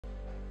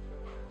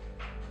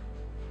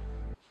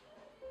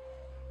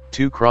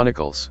2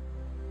 Chronicles.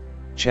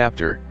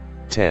 Chapter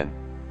 10.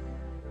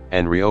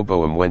 And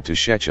Rehoboam went to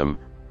Shechem,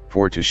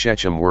 for to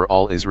Shechem were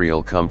all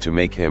Israel come to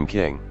make him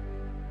king.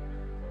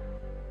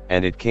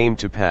 And it came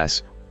to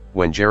pass,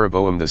 when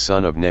Jeroboam the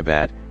son of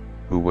Nebat,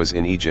 who was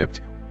in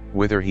Egypt,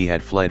 whither he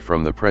had fled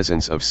from the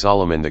presence of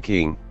Solomon the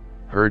king,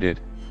 heard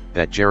it,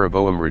 that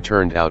Jeroboam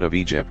returned out of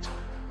Egypt.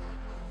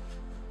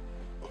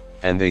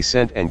 And they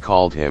sent and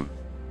called him.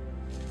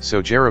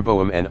 So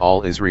Jeroboam and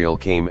all Israel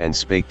came and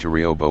spake to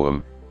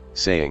Rehoboam,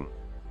 saying,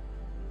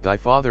 Thy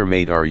father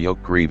made our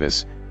yoke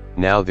grievous,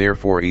 now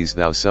therefore ease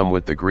thou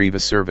somewhat the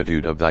grievous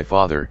servitude of thy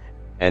father,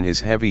 and his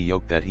heavy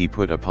yoke that he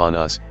put upon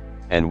us,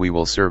 and we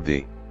will serve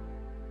thee.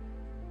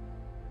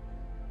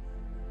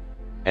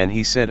 And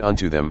he said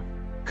unto them,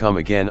 Come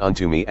again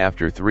unto me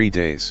after 3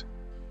 days.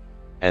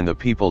 And the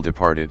people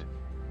departed.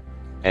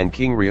 And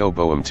King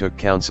Rehoboam took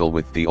counsel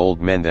with the old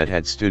men that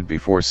had stood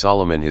before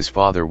Solomon his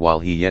father while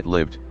he yet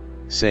lived,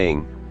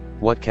 saying,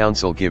 What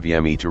counsel give ye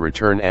me to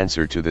return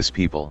answer to this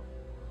people?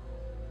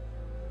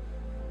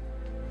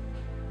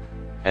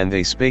 And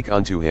they spake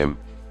unto him,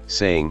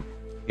 saying,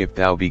 If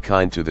thou be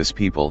kind to this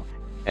people,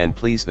 and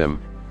please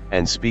them,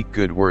 and speak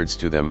good words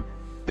to them,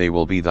 they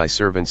will be thy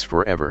servants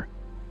forever.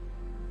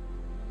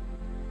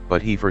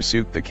 But he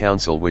forsook the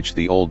counsel which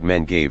the old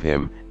men gave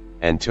him,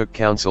 and took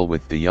counsel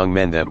with the young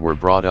men that were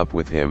brought up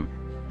with him,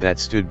 that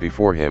stood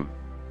before him.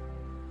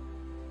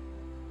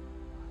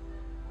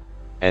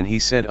 And he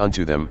said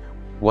unto them,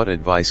 What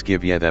advice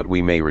give ye that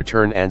we may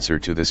return answer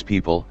to this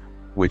people,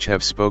 which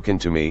have spoken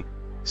to me,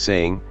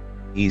 saying,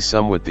 Ease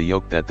somewhat the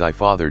yoke that thy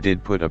father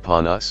did put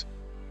upon us?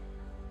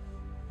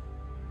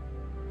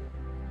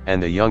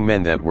 And the young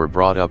men that were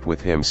brought up with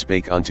him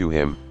spake unto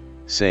him,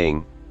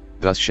 saying,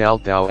 Thus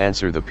shalt thou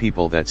answer the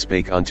people that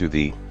spake unto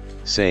thee,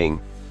 saying,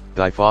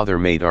 Thy father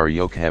made our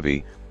yoke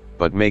heavy,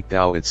 but make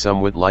thou it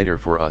somewhat lighter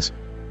for us.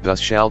 Thus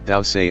shalt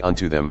thou say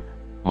unto them,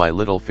 My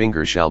little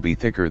finger shall be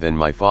thicker than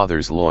my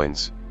father's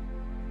loins.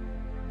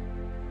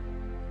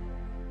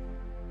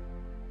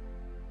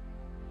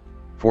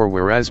 For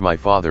whereas my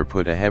father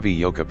put a heavy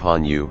yoke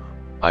upon you,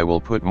 I will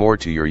put more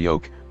to your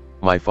yoke.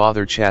 My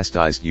father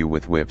chastised you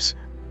with whips,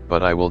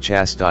 but I will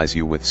chastise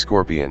you with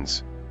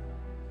scorpions.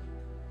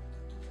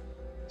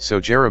 So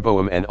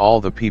Jeroboam and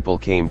all the people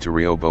came to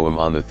Rehoboam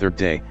on the 3rd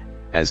day,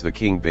 as the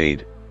king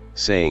bade,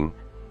 saying,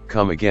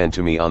 Come again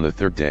to me on the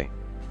 3rd day.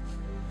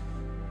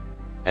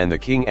 And the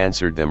king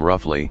answered them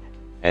roughly,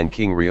 and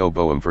King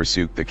Rehoboam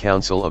forsook the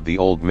counsel of the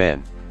old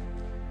men,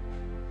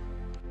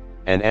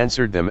 and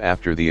answered them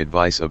after the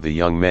advice of the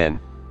young men,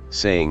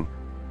 saying,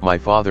 My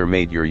father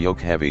made your yoke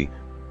heavy,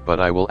 but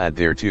I will add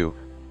thereto,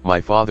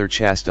 my father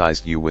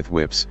chastised you with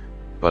whips,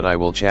 but I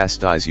will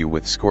chastise you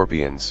with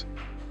scorpions.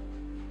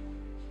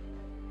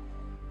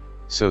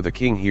 So the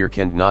king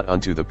hearkened not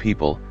unto the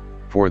people,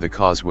 for the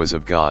cause was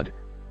of God,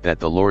 that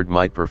the Lord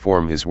might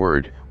perform his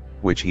word,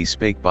 which he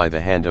spake by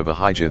the hand of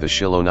Ahijah the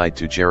Shilonite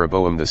to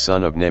Jeroboam the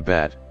son of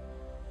Nebat.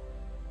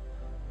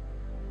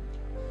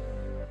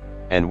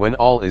 And when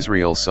all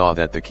Israel saw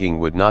that the king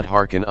would not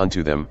hearken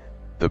unto them,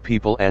 the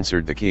people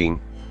answered the king,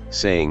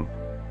 saying,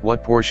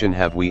 What portion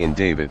have we in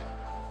David?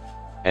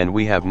 And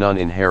we have none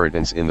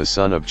inheritance in the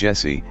son of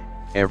Jesse.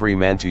 Every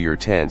man to your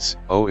tents,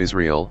 O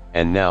Israel.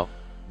 And now,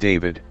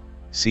 David,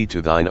 see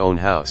to thine own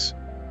house.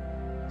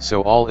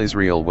 So all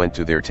Israel went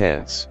to their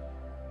tents.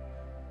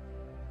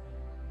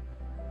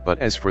 But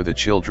as for the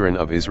children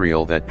of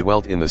Israel that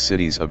dwelt in the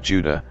cities of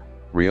Judah,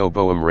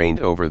 Rehoboam reigned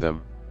over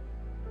them.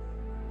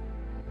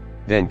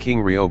 Then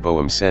King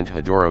Rehoboam sent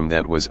Hadoram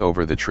that was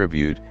over the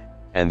tribute,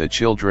 and the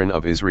children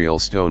of Israel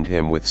stoned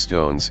him with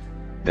stones,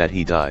 that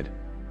he died.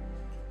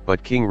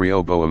 But King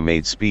Rehoboam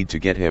made speed to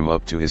get him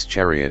up to his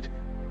chariot,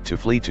 to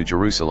flee to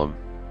Jerusalem.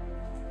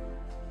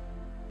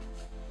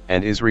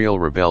 And Israel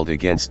rebelled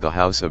against the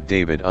house of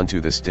David unto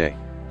this day.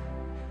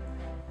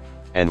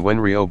 And when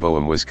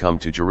Rehoboam was come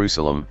to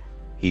Jerusalem,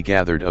 he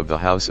gathered of the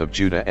house of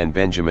Judah and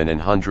Benjamin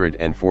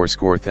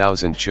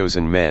 180,000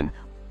 chosen men,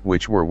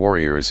 which were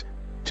warriors,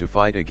 to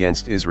fight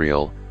against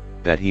Israel,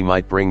 that he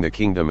might bring the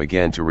kingdom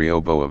again to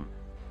Rehoboam.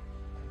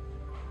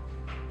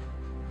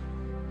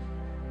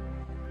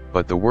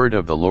 But the word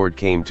of the Lord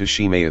came to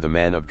Shimei the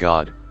man of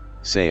God,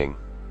 saying,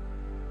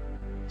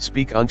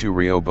 Speak unto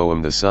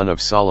Rehoboam the son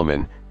of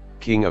Solomon,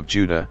 king of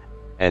Judah,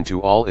 and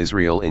to all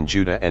Israel in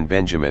Judah and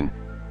Benjamin,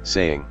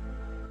 saying,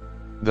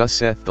 Thus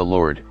saith the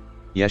Lord,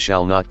 Ye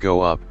shall not go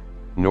up,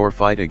 nor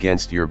fight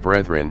against your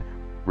brethren,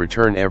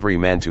 return every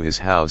man to his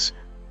house,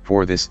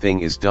 for this thing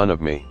is done of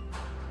me.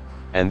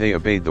 And they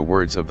obeyed the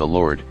words of the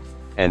Lord,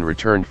 and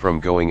returned from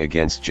going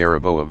against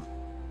Jeroboam.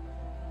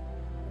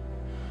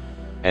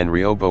 And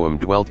Rehoboam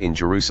dwelt in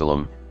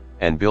Jerusalem,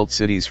 and built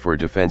cities for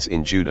defense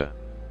in Judah.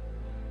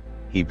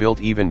 He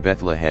built even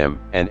Bethlehem,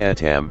 and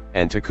Etam,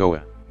 and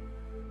Tekoa,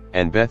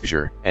 and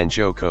Bethjar, and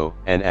Joko,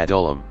 and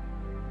Adullam,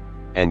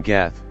 and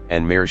Gath,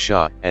 and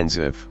Mareshah, and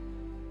Ziph,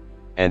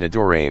 and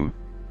Adoraim,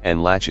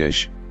 and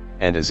Lachish,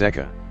 and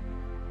Azekah,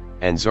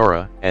 and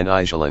Zorah, and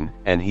Aijalon,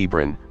 and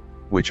Hebron,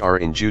 which are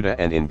in Judah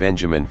and in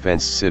Benjamin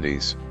fenced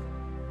cities.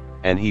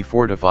 And he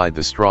fortified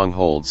the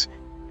strongholds,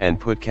 and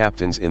put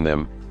captains in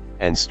them,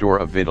 and store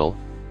of victual,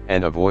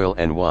 and of oil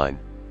and wine.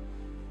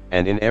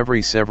 And in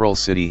every several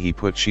city he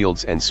put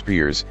shields and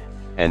spears,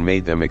 and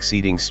made them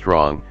exceeding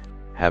strong,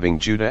 having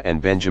Judah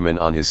and Benjamin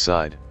on his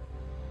side.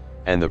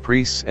 And the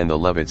priests and the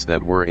Levites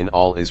that were in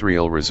all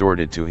Israel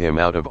resorted to him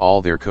out of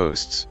all their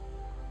coasts.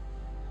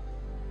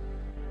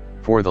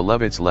 For the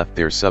Levites left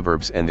their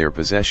suburbs and their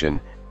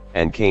possession,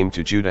 and came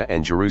to Judah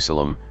and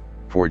Jerusalem,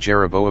 for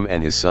Jeroboam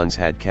and his sons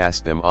had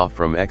cast them off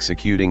from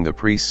executing the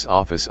priest's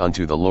office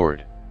unto the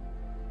Lord.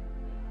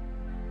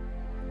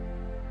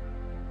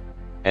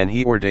 And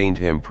he ordained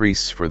him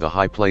priests for the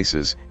high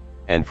places,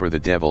 and for the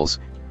devils,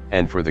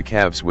 and for the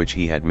calves which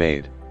he had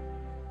made.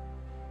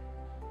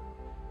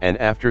 And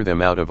after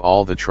them out of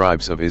all the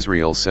tribes of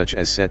Israel such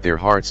as set their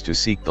hearts to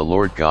seek the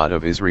Lord God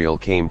of Israel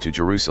came to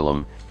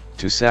Jerusalem,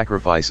 to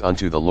sacrifice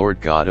unto the Lord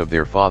God of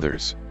their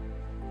fathers.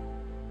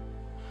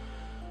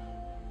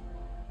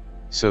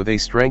 So they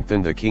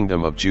strengthened the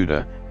kingdom of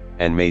Judah,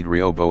 and made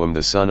Rehoboam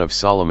the son of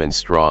Solomon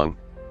strong,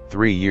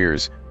 3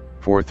 years,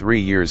 for 3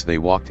 years they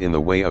walked in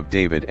the way of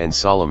David and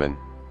Solomon.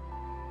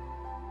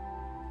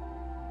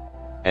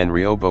 And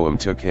Rehoboam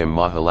took him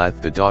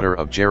Mahalath the daughter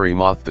of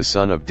Jerimoth the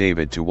son of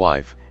David to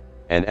wife,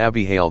 and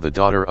Abihail the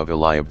daughter of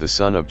Eliab the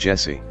son of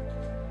Jesse,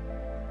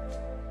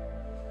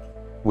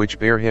 which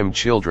bare him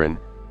children,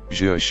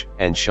 Jush,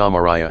 and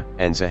Shamariah,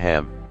 and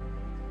Zaham.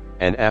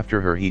 And after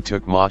her he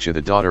took Maachah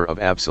the daughter of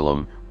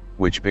Absalom,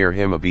 which bare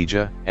him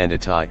Abijah, and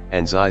Attai,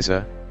 and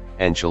Ziza,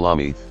 and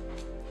Shalomith.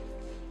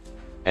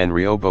 And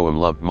Rehoboam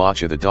loved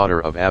Maachah the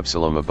daughter of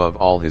Absalom above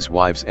all his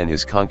wives and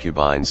his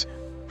concubines,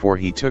 for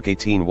he took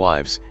 18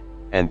 wives,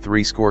 and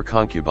 60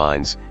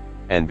 concubines,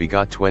 and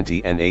begot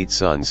 28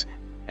 sons,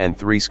 and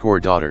 60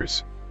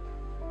 daughters.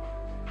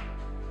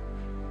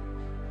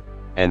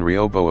 And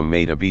Rehoboam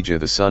made Abijah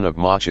the son of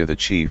Maachah the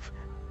chief,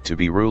 to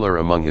be ruler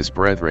among his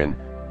brethren,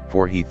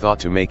 for he thought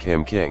to make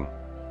him king.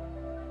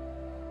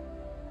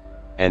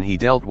 And he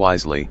dealt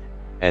wisely,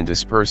 and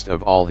dispersed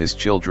of all his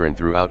children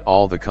throughout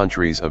all the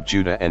countries of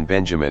Judah and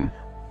Benjamin,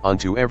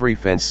 unto every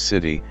fenced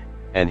city,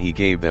 and he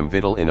gave them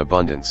victual in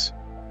abundance.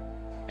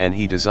 And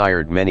he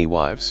desired many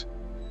wives.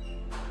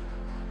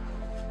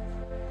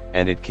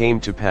 And it came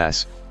to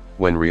pass,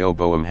 when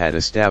Rehoboam had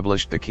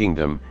established the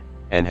kingdom,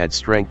 and had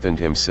strengthened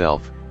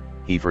himself,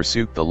 he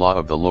forsook the law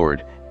of the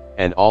Lord,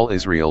 and all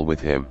Israel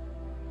with him.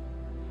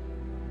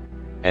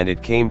 And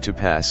it came to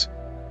pass,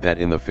 that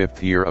in the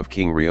 5th year of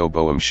King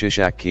Rehoboam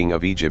Shishak king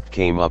of Egypt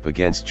came up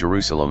against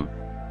Jerusalem,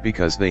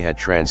 because they had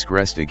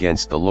transgressed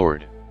against the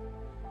Lord,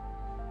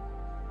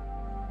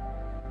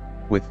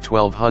 with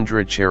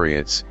 1,200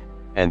 chariots,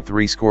 and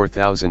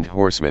 60,000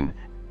 horsemen,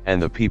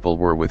 and the people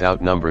were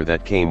without number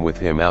that came with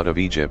him out of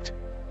Egypt,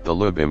 the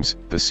Lubims,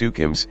 the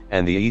Sukkims,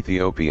 and the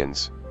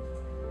Ethiopians.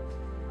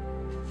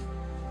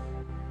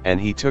 And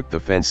he took the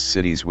fenced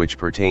cities which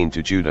pertained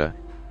to Judah,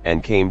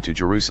 and came to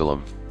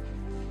Jerusalem.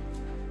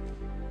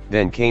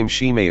 Then came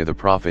Shemaiah the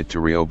prophet to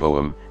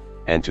Rehoboam,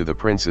 and to the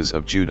princes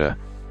of Judah,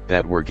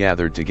 that were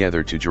gathered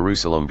together to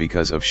Jerusalem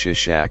because of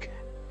Shishak,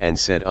 and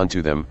said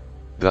unto them,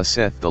 Thus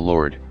saith the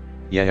Lord,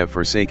 Ye have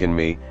forsaken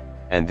me,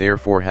 and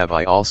therefore have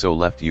I also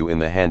left you in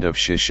the hand of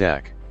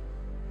Shishak.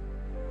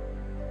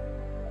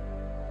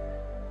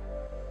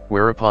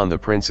 Whereupon the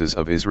princes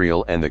of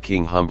Israel and the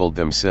king humbled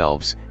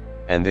themselves,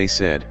 and they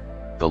said,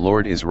 The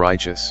Lord is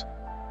righteous.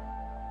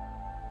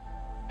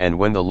 And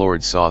when the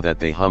Lord saw that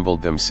they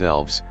humbled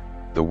themselves,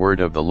 the word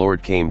of the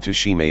Lord came to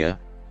Shemaiah,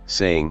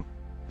 saying,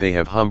 They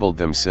have humbled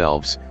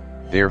themselves,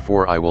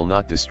 therefore I will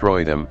not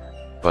destroy them,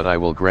 but I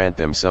will grant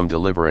them some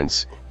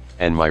deliverance,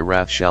 and my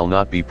wrath shall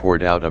not be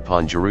poured out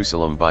upon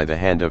Jerusalem by the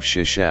hand of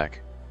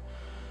Shishak.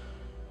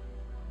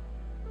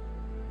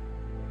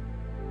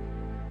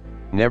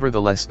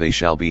 Nevertheless they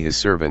shall be his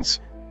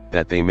servants,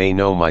 that they may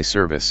know my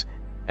service,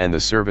 and the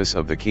service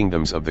of the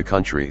kingdoms of the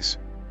countries.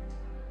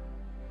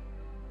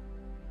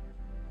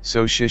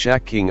 So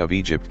Shishak king of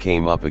Egypt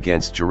came up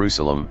against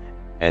Jerusalem,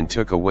 and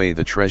took away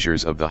the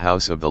treasures of the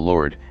house of the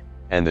Lord,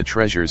 and the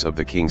treasures of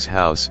the king's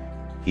house,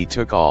 he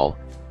took all.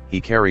 He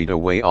carried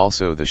away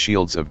also the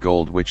shields of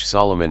gold which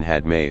Solomon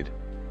had made.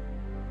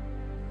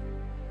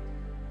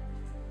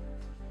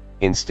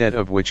 Instead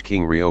of which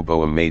King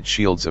Rehoboam made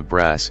shields of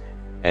brass,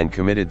 and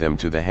committed them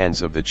to the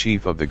hands of the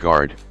chief of the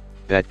guard,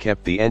 that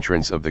kept the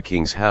entrance of the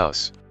king's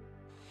house.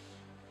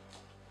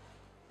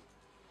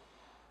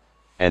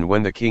 And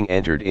when the king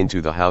entered into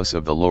the house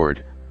of the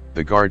Lord,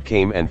 the guard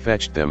came and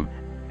fetched them,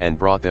 and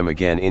brought them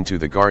again into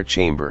the guard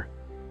chamber.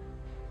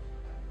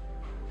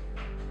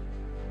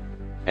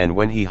 And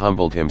when he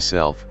humbled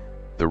himself,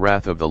 the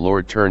wrath of the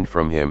Lord turned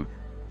from him,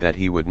 that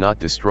he would not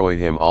destroy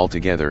him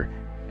altogether,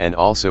 and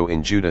also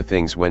in Judah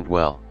things went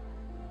well.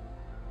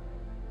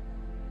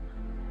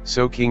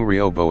 So King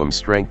Rehoboam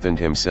strengthened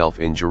himself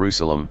in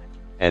Jerusalem,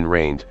 and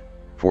reigned,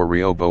 for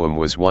Rehoboam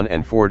was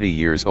 41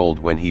 years old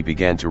when he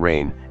began to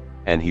reign,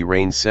 and he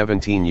reigned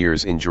 17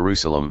 years in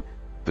Jerusalem,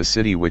 the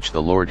city which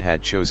the Lord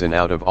had chosen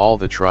out of all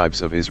the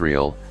tribes of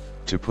Israel,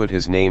 to put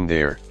his name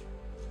there.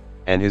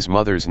 And his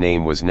mother's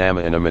name was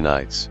Naamah, an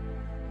Ammonites.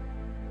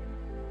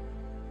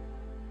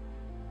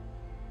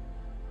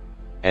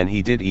 And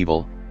he did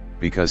evil,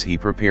 because he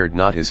prepared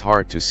not his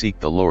heart to seek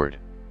the Lord.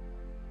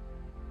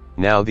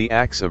 Now the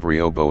acts of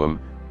Rehoboam,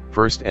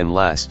 first and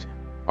last,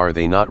 are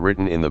they not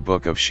written in the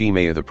book of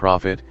Shemaiah the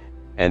prophet,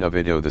 and of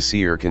Iddo the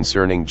seer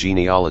concerning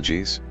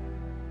genealogies?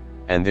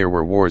 And there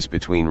were wars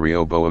between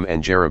Rehoboam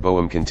and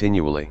Jeroboam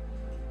continually.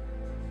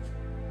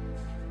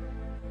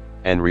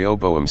 And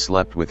Rehoboam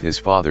slept with his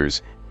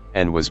fathers,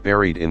 and was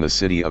buried in the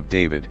city of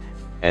David,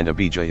 and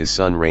Abijah his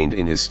son reigned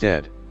in his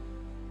stead.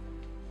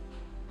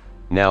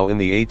 Now in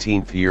the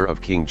 18th year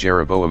of King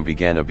Jeroboam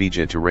began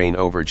Abijah to reign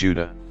over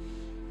Judah.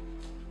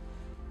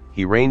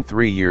 He reigned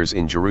 3 years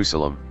in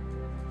Jerusalem.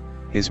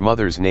 His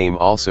mother's name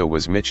also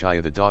was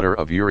Michaiah the daughter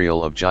of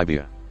Uriel of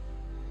Gibeah.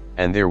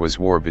 And there was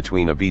war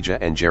between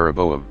Abijah and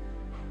Jeroboam.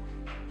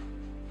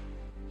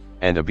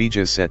 And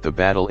Abijah set the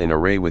battle in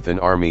array with an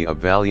army of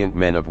valiant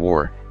men of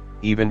war,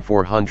 even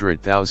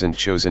 400,000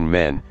 chosen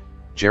men.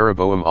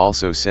 Jeroboam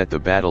also set the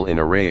battle in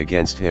array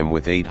against him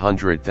with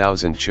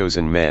 800,000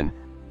 chosen men,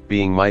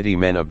 being mighty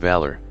men of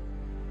valor.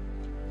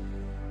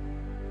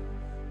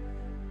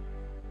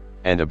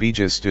 And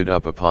Abijah stood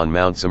up upon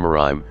Mount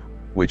Zemaraim,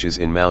 which is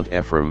in Mount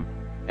Ephraim,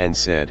 and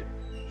said,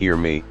 Hear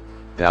me,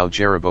 thou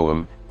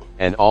Jeroboam,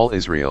 and all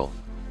Israel.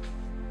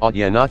 Ought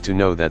ye not to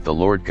know that the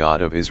Lord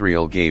God of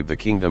Israel gave the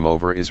kingdom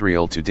over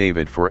Israel to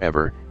David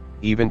forever,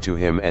 even to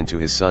him and to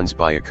his sons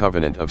by a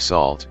covenant of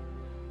salt?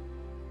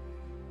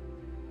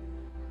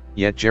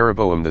 Yet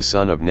Jeroboam the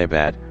son of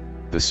Nebat,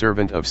 the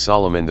servant of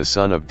Solomon the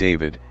son of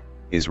David,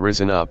 is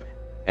risen up,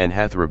 and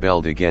hath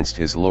rebelled against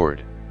his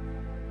Lord.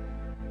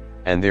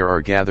 And there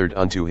are gathered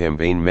unto him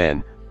vain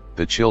men,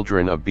 the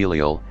children of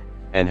Belial,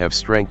 and have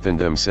strengthened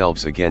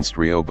themselves against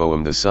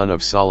Rehoboam the son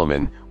of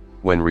Solomon,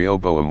 when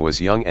Rehoboam was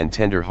young and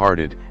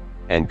tender-hearted,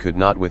 and could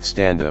not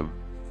withstand them.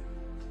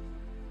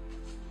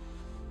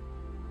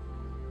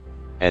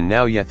 And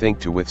now ye think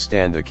to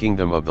withstand the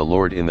kingdom of the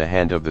Lord in the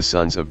hand of the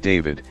sons of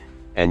David,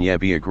 and ye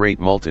be a great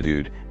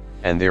multitude,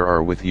 and there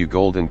are with you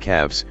golden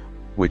calves,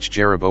 which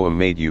Jeroboam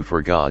made you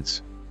for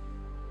gods.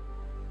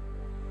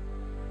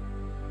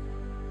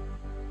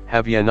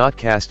 Have ye not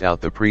cast out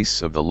the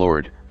priests of the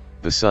Lord,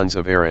 the sons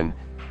of Aaron,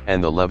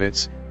 and the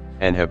Levites,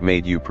 and have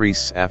made you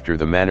priests after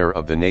the manner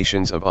of the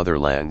nations of other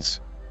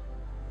lands?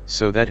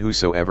 So that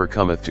whosoever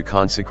cometh to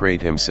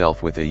consecrate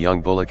himself with a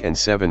young bullock and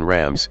 7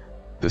 rams,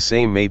 the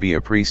same may be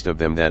a priest of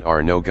them that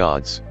are no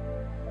gods.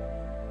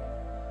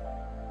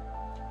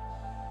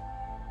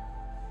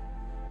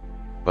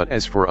 But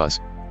as for us,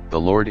 the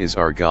Lord is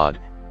our God,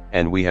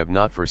 and we have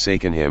not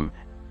forsaken him,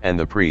 and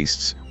the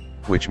priests,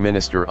 which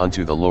minister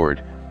unto the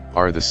Lord,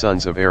 are the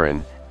sons of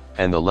Aaron,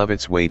 and the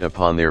Levites wait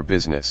upon their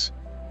business.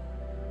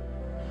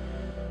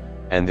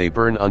 And they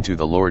burn unto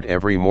the Lord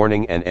every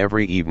morning and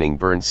every evening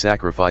burnt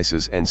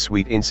sacrifices and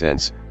sweet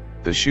incense.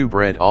 The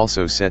shewbread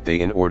also set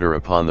they in order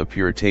upon the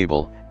pure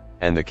table,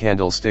 and the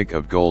candlestick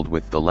of gold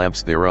with the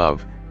lamps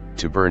thereof,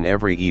 to burn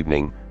every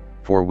evening,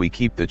 for we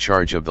keep the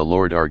charge of the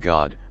Lord our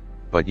God,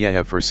 but ye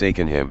have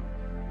forsaken him.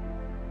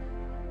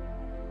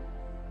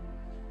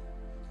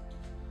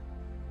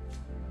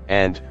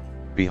 And,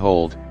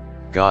 behold,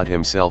 God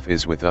himself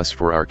is with us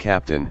for our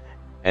captain,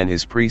 and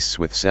his priests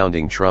with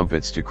sounding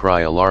trumpets to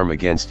cry alarm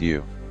against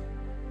you.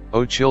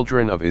 O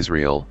children of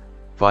Israel,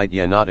 fight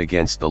ye not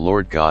against the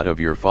Lord God of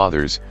your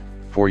fathers,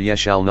 for ye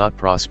shall not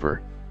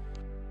prosper.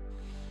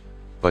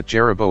 But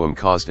Jeroboam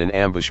caused an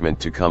ambushment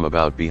to come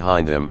about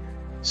behind them,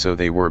 so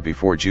they were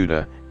before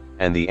Judah,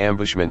 and the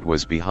ambushment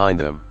was behind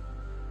them.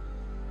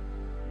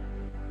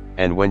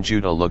 And when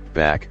Judah looked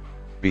back,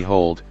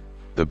 behold,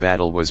 the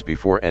battle was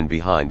before and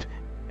behind,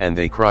 and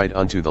they cried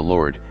unto the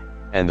Lord,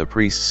 and the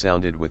priests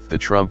sounded with the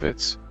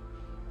trumpets.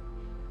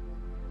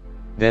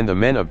 Then the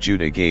men of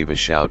Judah gave a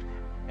shout,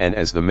 and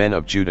as the men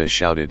of Judah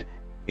shouted,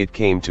 it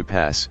came to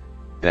pass,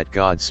 that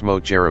God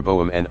smote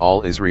Jeroboam and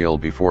all Israel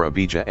before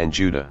Abijah and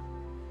Judah.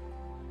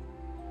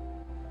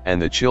 And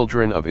the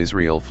children of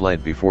Israel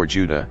fled before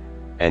Judah,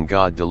 and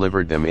God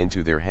delivered them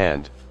into their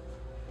hand.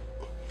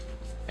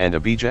 And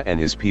Abijah and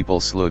his people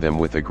slew them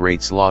with a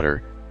great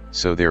slaughter,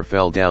 so there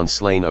fell down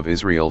slain of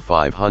Israel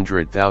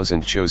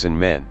 500,000 chosen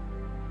men.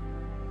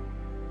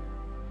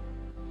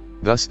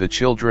 Thus the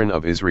children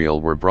of Israel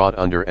were brought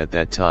under at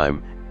that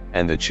time,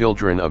 and the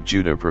children of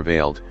Judah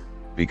prevailed,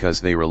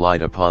 because they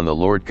relied upon the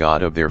Lord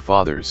God of their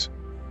fathers.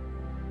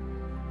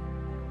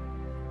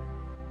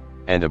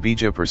 And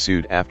Abijah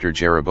pursued after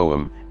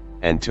Jeroboam,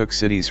 and took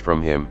cities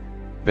from him,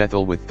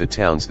 Bethel with the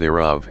towns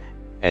thereof,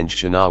 and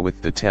Shinnah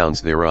with the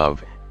towns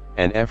thereof,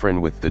 and Ephron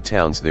with the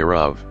towns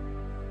thereof.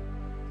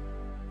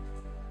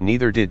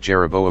 Neither did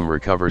Jeroboam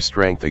recover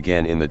strength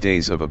again in the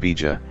days of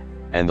Abijah,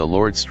 and the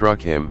Lord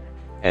struck him,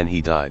 and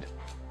he died.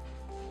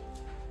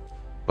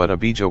 But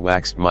Abijah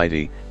waxed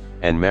mighty,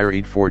 and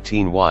married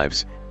 14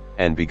 wives,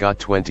 and begot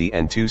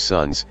 22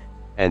 sons,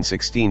 and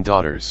 16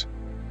 daughters.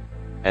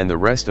 And the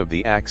rest of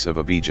the acts of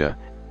Abijah,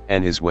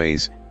 and his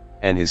ways,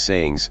 and his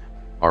sayings,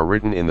 are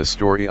written in the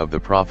story of the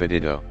prophet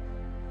Iddo.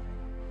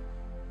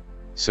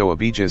 So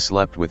Abijah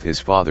slept with his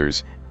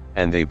fathers,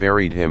 and they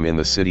buried him in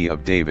the city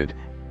of David,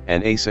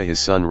 and Asa his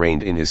son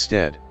reigned in his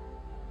stead.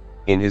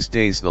 In his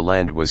days the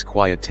land was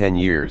quiet 10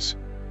 years.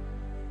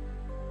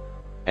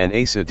 And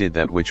Asa did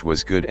that which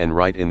was good and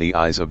right in the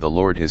eyes of the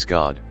Lord his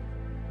God.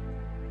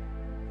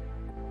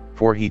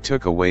 For he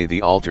took away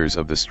the altars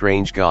of the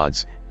strange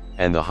gods,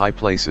 and the high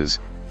places,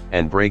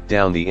 and brake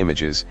down the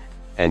images,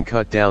 and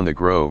cut down the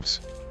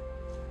groves.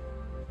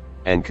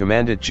 And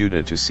commanded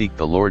Judah to seek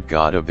the Lord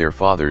God of their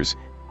fathers,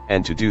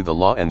 and to do the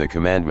law and the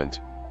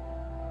commandment.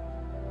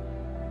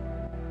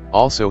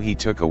 Also he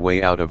took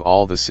away out of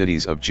all the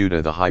cities of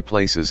Judah the high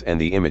places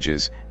and the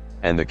images,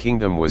 and the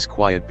kingdom was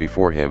quiet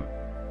before him.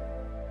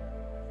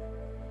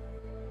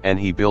 And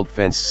he built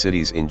fenced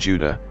cities in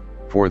Judah,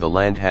 for the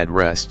land had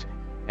rest,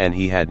 and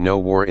he had no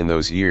war in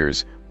those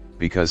years,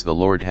 because the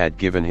Lord had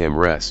given him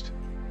rest.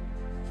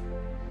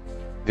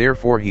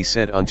 Therefore he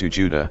said unto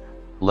Judah,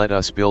 Let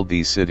us build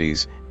these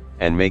cities,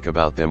 and make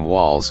about them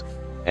walls,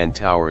 and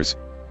towers,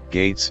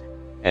 gates,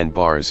 and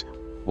bars,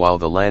 while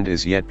the land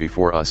is yet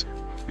before us,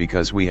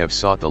 because we have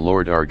sought the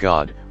Lord our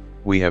God,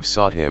 we have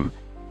sought him,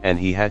 and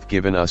he hath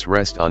given us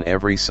rest on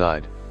every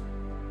side.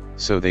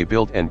 So they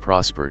built and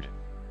prospered.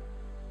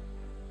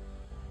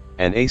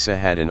 And Asa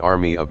had an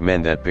army of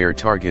men that bare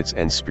targets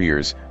and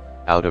spears,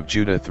 out of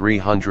Judah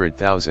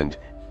 300,000,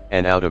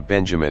 and out of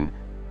Benjamin,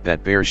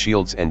 that bare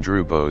shields and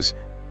drew bows,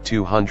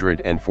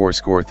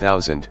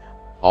 280,000,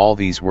 all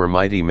these were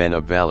mighty men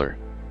of valor.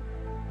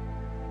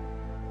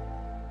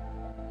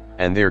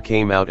 And there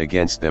came out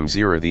against them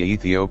Zerah the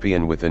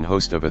Ethiopian with an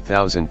host of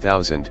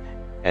 1,000,000,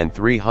 and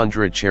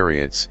 300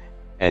 chariots,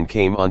 and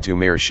came unto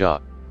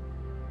Mareshah.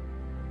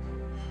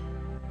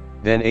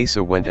 Then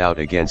Asa went out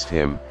against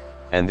him,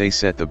 and they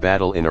set the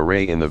battle in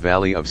array in the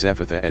valley of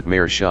Zephathah at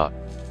Mareshah.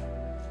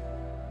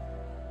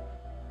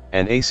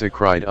 And Asa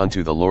cried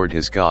unto the Lord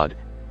his God,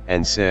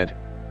 and said,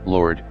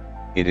 Lord,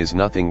 it is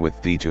nothing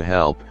with thee to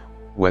help,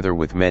 whether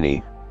with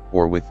many,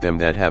 or with them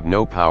that have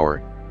no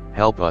power,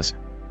 help us,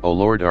 O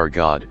Lord our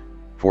God,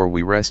 for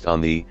we rest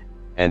on thee,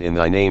 and in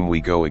thy name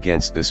we go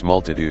against this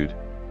multitude.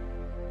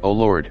 O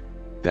Lord,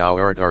 thou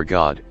art our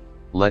God,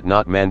 let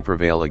not man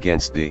prevail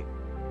against thee.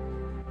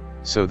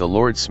 So the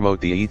Lord smote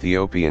the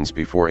Ethiopians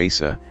before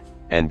Asa,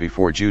 and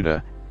before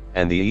Judah,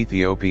 and the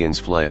Ethiopians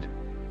fled.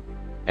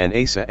 And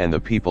Asa and the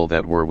people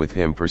that were with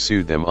him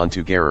pursued them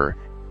unto Gerar,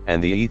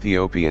 and the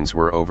Ethiopians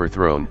were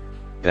overthrown,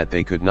 that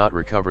they could not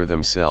recover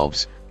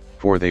themselves,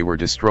 for they were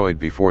destroyed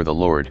before the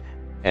Lord,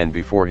 and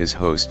before his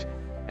host,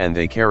 and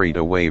they carried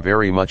away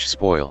very much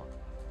spoil.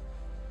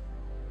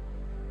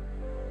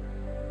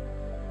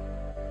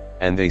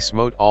 And they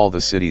smote all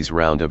the cities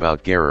round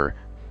about Gerar,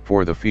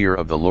 for the fear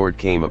of the Lord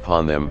came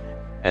upon them,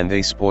 and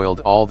they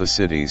spoiled all the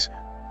cities,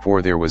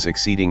 for there was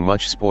exceeding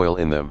much spoil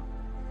in them.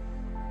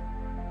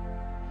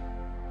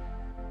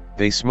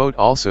 They smote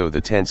also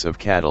the tents of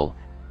cattle,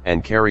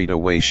 and carried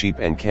away sheep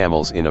and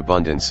camels in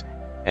abundance,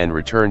 and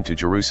returned to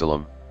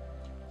Jerusalem.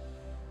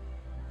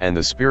 And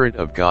the Spirit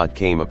of God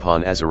came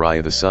upon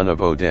Azariah the son of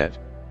Oded.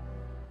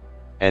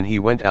 And he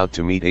went out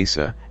to meet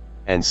Asa,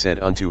 and said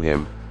unto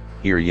him,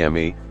 Hear ye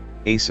me,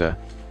 Asa,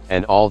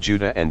 and all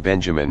Judah and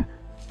Benjamin,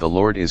 the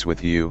Lord is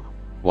with you,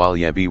 while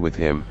ye be with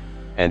him,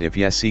 and if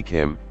ye seek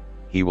him,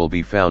 he will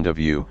be found of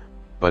you,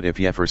 but if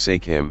ye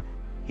forsake him,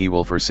 he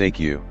will forsake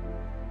you.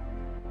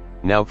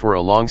 Now for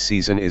a long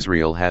season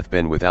Israel hath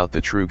been without the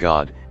true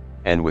God,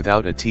 and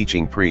without a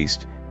teaching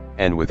priest,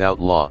 and without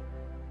law.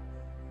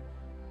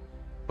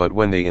 But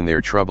when they in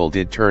their trouble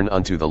did turn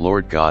unto the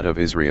Lord God of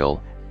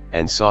Israel,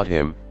 and sought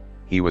him,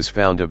 he was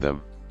found of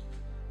them.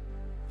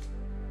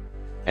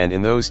 And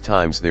in those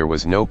times there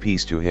was no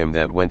peace to him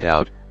that went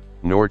out,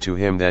 nor to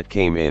him that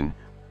came in,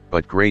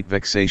 but great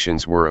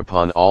vexations were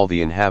upon all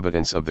the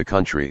inhabitants of the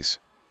countries.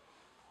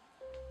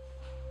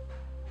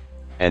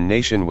 And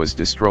nation was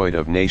destroyed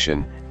of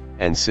nation,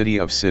 and city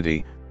of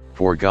city,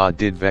 for God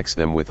did vex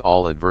them with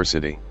all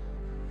adversity.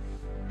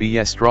 Be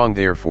ye strong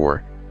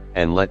therefore,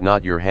 and let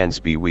not your hands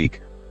be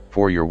weak,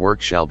 for your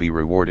work shall be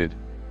rewarded.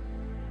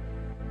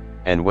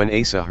 And when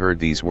Asa heard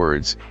these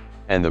words,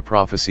 and the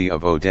prophecy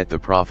of Oded the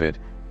prophet,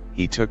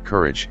 he took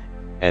courage,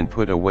 and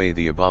put away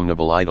the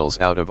abominable idols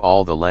out of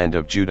all the land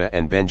of Judah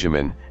and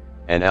Benjamin,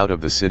 and out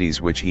of the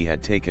cities which he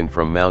had taken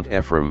from Mount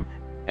Ephraim,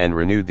 and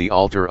renewed the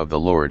altar of the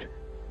Lord,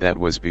 that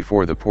was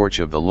before the porch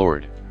of the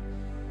Lord.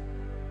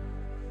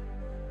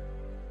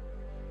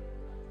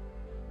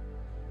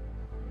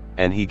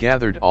 And he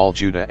gathered all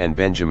Judah and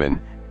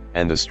Benjamin,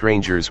 and the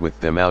strangers with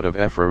them out of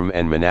Ephraim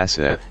and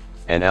Manasseh,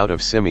 and out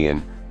of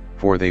Simeon,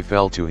 for they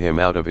fell to him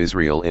out of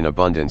Israel in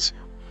abundance,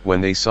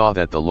 when they saw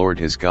that the Lord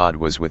his God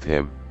was with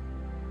him.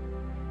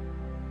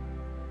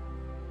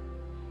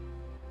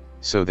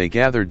 So they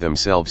gathered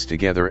themselves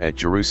together at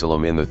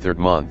Jerusalem in the 3rd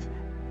month,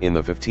 in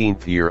the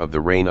 15th year of the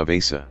reign of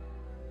Asa.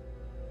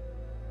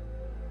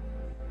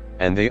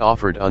 And they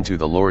offered unto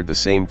the Lord the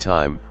same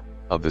time,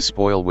 of the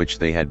spoil which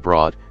they had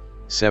brought,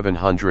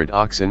 700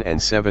 oxen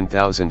and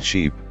 7,000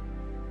 sheep.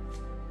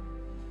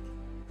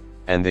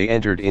 And they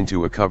entered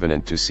into a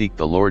covenant to seek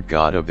the Lord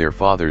God of their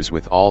fathers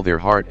with all their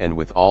heart and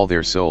with all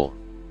their soul.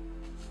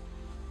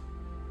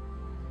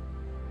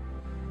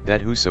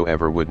 that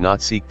whosoever would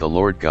not seek the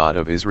Lord God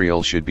of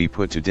Israel should be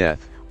put to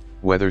death,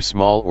 whether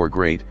small or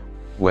great,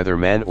 whether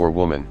man or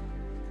woman.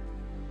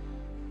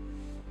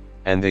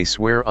 And they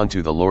swear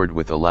unto the Lord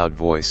with a loud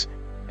voice,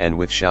 and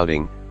with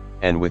shouting,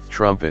 and with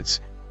trumpets,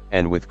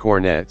 and with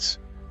cornets.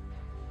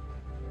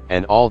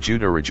 And all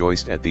Judah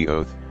rejoiced at the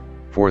oath,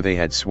 for they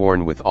had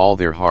sworn with all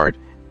their heart,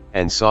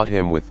 and sought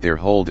him with their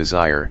whole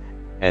desire,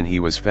 and he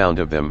was found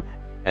of them,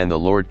 and the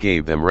Lord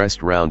gave them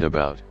rest round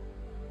about.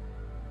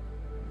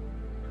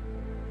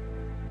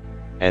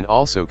 And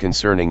also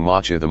concerning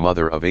Maachah the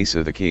mother of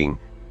Asa the king,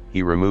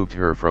 he removed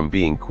her from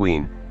being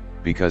queen,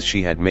 because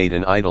she had made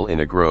an idol in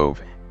a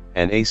grove,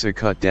 and Asa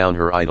cut down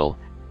her idol,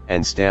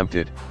 and stamped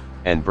it,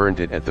 and burnt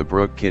it at the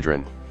brook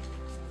Kidron.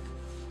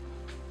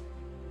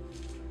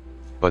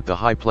 But the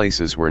high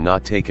places were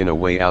not taken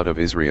away out of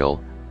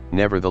Israel,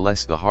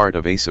 nevertheless the heart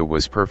of Asa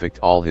was perfect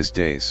all his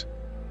days.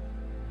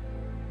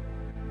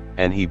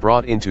 And he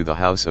brought into the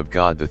house of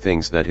God the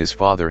things that his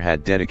father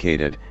had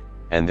dedicated,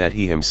 and that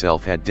he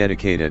himself had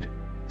dedicated,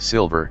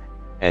 silver,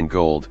 and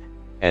gold,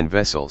 and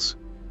vessels.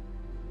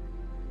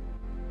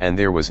 And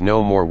there was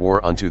no more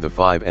war unto the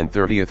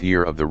 35th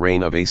year of the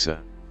reign of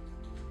Asa.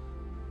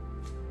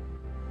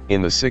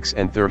 In the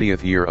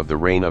 36th year of the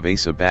reign of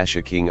Asa,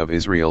 Baasha king of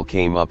Israel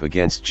came up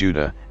against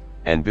Judah,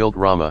 and built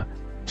Ramah,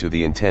 to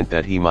the intent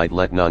that he might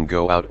let none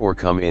go out or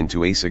come in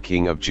to Asa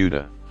king of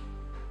Judah.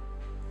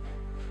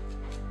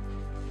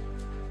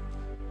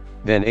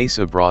 Then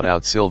Asa brought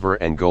out silver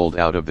and gold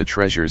out of the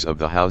treasures of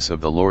the house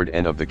of the Lord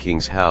and of the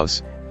king's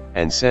house,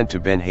 and sent to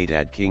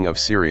Ben-Hadad king of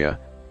Syria,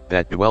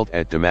 that dwelt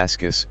at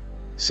Damascus,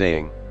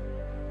 saying,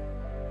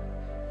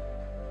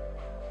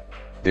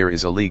 There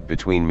is a league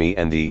between me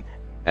and thee,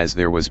 as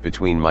there was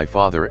between my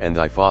father and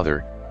thy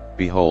father.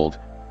 Behold,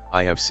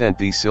 I have sent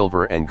thee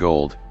silver and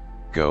gold.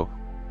 Go,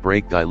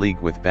 break thy league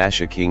with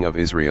Baasha king of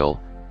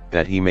Israel,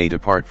 that he may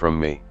depart from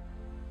me.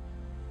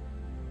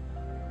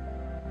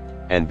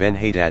 And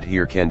Ben-Hadad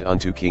hearkened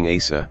unto King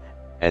Asa,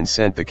 and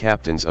sent the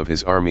captains of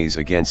his armies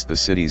against the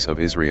cities of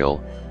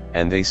Israel,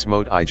 and they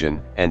smote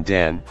Ijon, and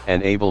Dan,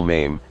 and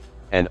Abel-maim,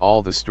 and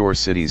all the store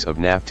cities of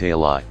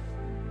Naphtali.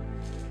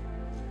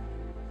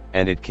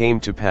 And it came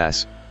to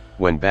pass,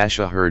 when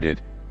Baasha heard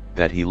it,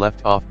 that he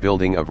left off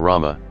building of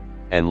Ramah,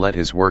 and let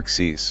his work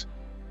cease.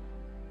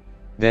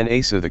 Then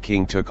Asa the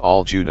king took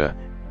all Judah,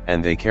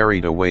 and they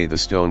carried away the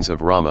stones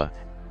of Ramah,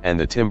 and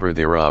the timber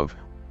thereof,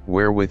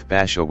 wherewith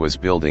Baasha was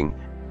building,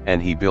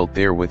 and he built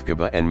there with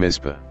Geba and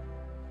Mizpah.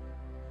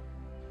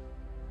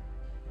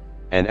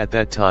 And at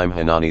that time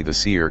Hanani the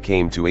seer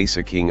came to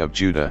Asa king of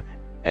Judah,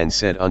 and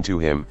said unto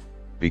him,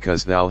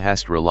 Because thou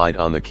hast relied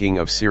on the king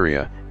of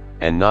Syria,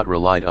 and not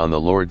relied on the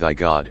Lord thy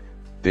God,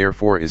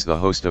 therefore is the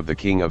host of the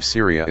king of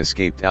Syria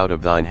escaped out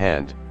of thine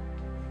hand.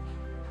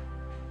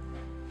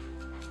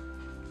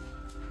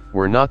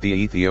 Were not the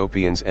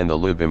Ethiopians and the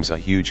Libyans a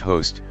huge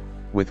host,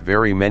 with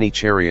very many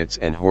chariots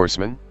and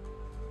horsemen?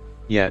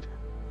 Yet,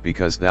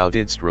 because thou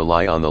didst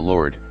rely on the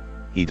Lord,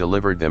 he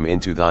delivered them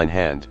into thine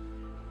hand.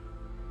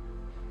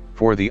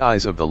 For the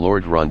eyes of the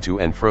Lord run to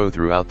and fro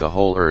throughout the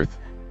whole earth,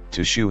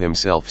 to shew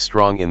himself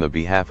strong in the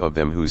behalf of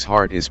them whose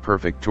heart is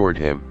perfect toward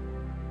him.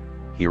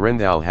 Herein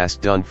thou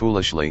hast done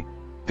foolishly,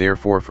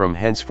 therefore from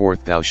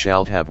henceforth thou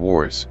shalt have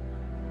wars.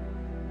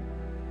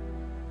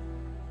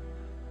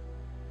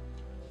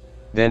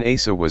 Then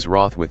Asa was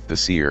wroth with the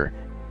seer,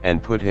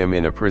 and put him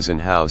in a prison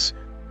house,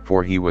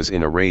 for he was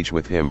in a rage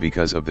with him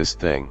because of this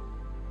thing.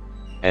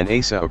 And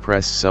Asa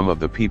oppressed some of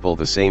the people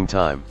the same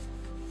time.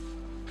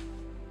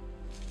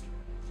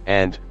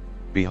 And,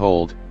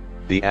 behold,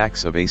 the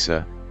acts of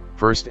Asa,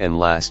 first and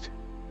last,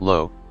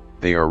 lo,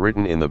 they are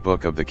written in the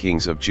book of the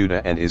kings of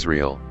Judah and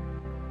Israel.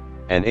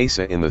 And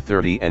Asa in the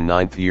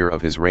 39th year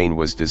of his reign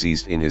was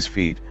diseased in his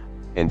feet,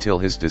 until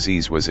his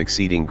disease was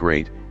exceeding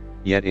great,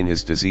 yet in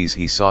his disease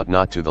he sought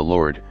not to the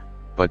Lord,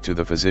 but to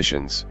the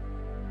physicians.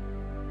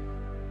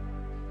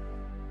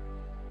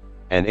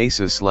 And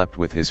Asa slept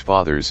with his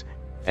fathers,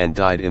 and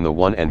died in the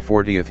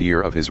 41st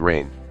year of his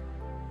reign.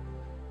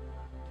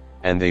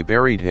 And they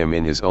buried him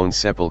in his own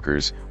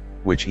sepulchres,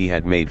 which he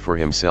had made for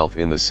himself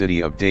in the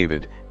city of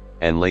David,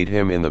 and laid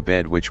him in the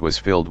bed which was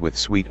filled with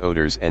sweet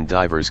odors and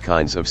divers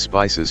kinds of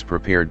spices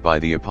prepared by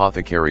the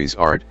apothecary's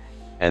art,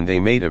 and they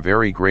made a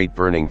very great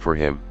burning for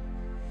him.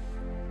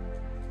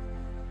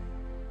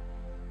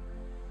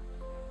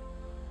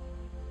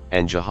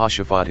 And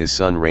Jehoshaphat his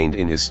son reigned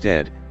in his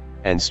stead,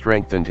 and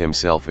strengthened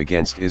himself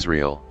against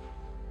Israel.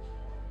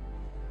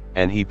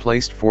 And he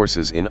placed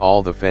forces in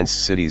all the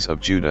fenced cities of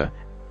Judah,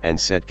 and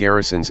set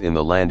garrisons in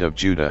the land of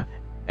Judah,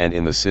 and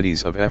in the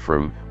cities of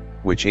Ephraim,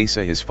 which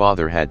Asa his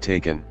father had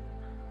taken.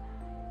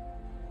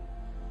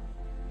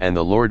 And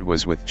the Lord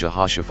was with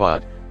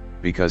Jehoshaphat,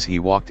 because he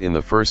walked in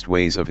the first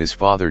ways of his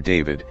father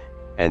David,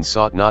 and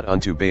sought not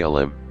unto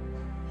Baalim,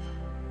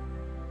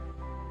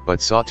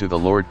 but sought to the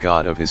Lord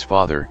God of his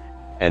father,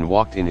 and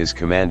walked in his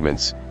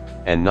commandments,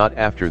 and not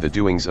after the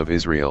doings of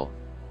Israel.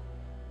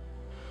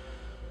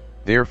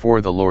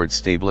 Therefore the Lord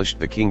stablished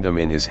the kingdom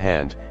in his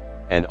hand,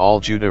 and all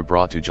Judah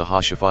brought to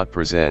Jehoshaphat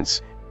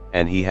presents,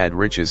 and he had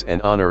riches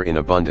and honor in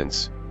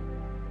abundance.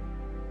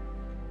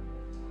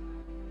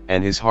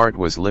 And his heart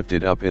was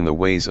lifted up in the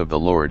ways of the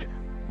Lord,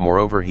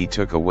 moreover he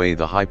took away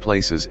the high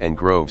places and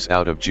groves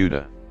out of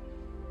Judah.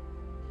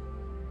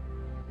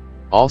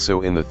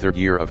 Also in the 3rd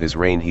year of his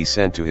reign he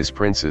sent to his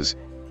princes,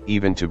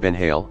 even to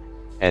Benhail,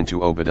 and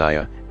to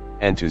Obadiah,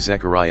 and to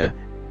Zechariah,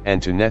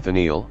 and to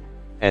Nethaneel,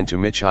 and to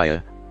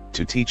Michaiah,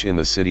 to teach in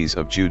the cities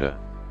of Judah.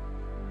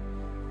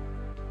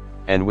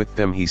 And with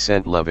them he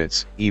sent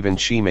Levites, even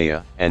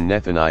Shemaiah, and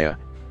Nethaniah,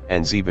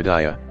 and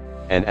Zebadiah,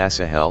 and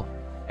Asahel,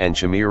 and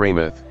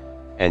Shemiramoth,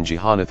 and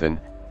Jehonathan,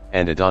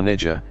 and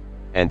Adonijah,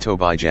 and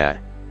Tobijah,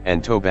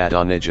 and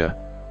Tobadonijah,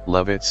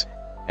 Levites,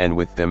 and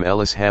with them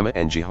Elishama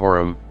and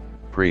Jehoram,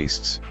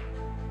 priests.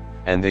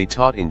 And they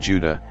taught in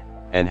Judah,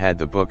 and had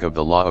the book of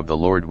the law of the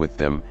Lord with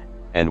them,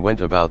 and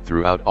went about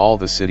throughout all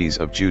the cities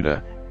of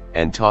Judah,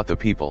 and taught the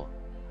people.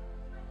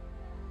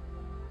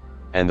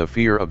 And the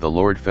fear of the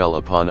Lord fell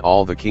upon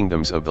all the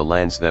kingdoms of the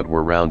lands that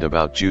were round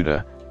about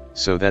Judah,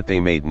 so that they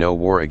made no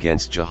war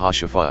against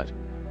Jehoshaphat.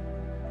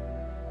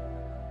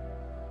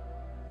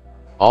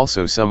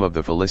 Also some of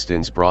the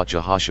Philistines brought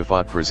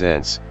Jehoshaphat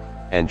presents,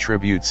 and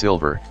tribute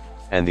silver,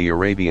 and the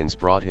Arabians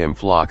brought him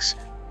flocks,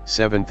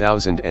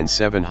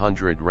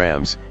 7,700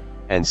 rams,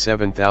 and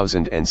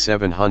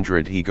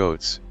 7,700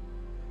 he-goats.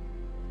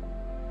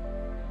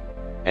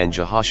 And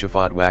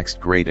Jehoshaphat waxed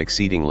great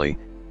exceedingly,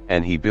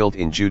 and he built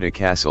in Judah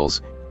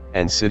castles,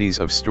 and cities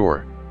of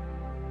store.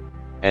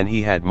 And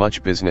he had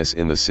much business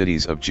in the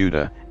cities of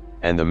Judah,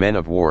 and the men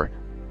of war,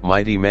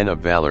 mighty men of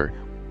valor,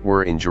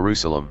 were in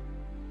Jerusalem.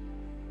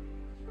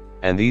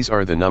 And these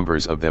are the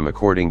numbers of them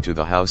according to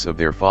the house of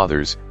their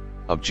fathers,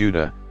 of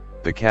Judah,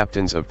 the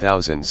captains of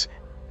thousands,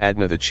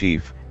 Adnah the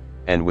chief,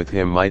 and with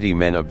him mighty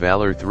men of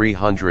valor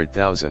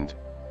 300,000.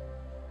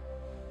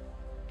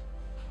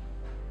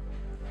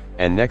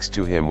 And next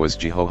to him was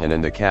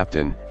Jehohanan the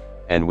captain,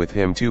 and with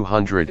him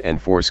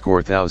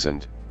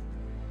 280,000.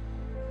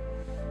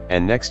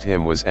 And next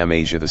him was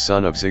Amaziah the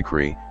son of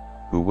Zichri,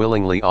 who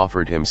willingly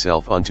offered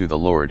himself unto the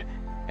Lord,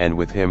 and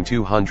with him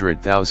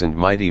 200,000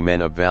 mighty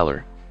men of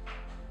valor.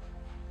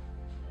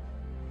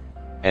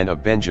 And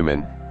of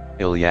Benjamin,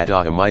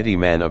 Eliada a mighty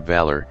man of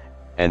valor,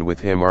 and with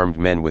him armed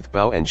men with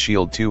bow and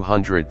shield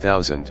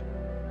 200,000.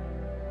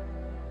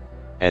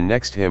 And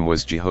next him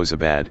was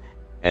Jehozabad,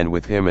 and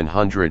with him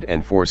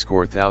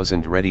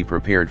 180,000 ready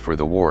prepared for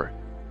the war.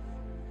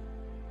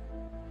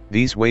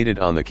 These waited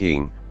on the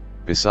king,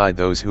 beside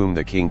those whom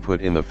the king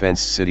put in the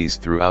fenced cities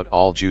throughout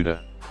all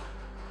Judah.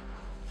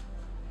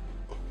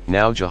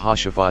 Now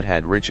Jehoshaphat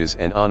had riches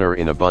and honor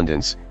in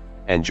abundance,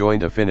 and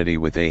joined affinity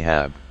with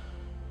Ahab.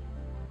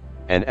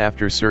 And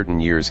after certain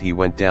years he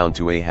went down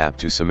to Ahab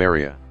to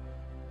Samaria.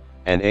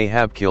 And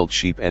Ahab killed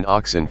sheep and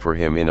oxen for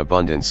him in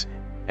abundance,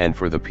 and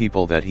for the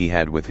people that he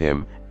had with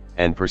him,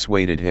 and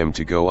persuaded him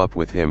to go up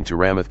with him to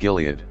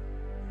Ramoth-Gilead.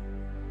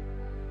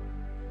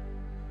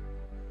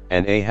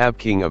 And Ahab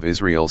king of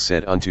Israel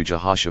said unto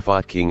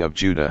Jehoshaphat king of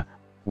Judah,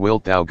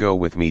 Wilt thou go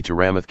with me to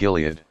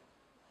Ramoth-Gilead?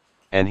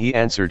 And he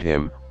answered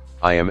him,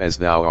 I am as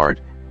thou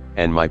art,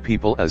 and my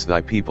people as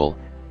thy people,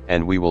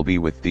 and we will be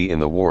with thee in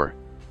the war.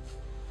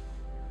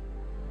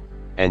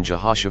 And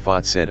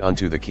Jehoshaphat said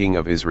unto the king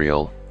of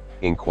Israel,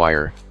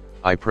 Inquire,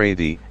 I pray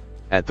thee,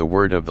 at the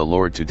word of the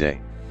Lord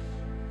today.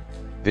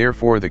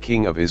 Therefore the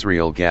king of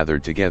Israel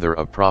gathered together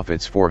of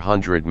prophets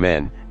 400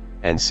 men,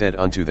 and said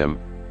unto them,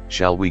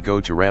 Shall we go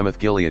to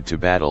Ramoth-Gilead to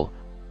battle,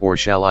 or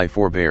shall I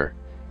forbear?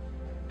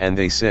 And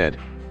they said,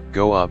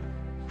 Go up,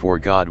 for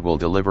God will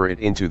deliver it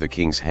into the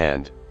king's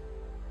hand.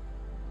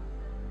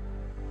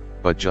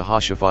 But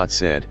Jehoshaphat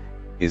said,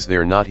 Is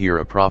there not here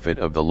a prophet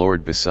of the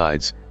Lord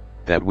besides,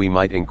 that we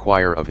might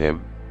inquire of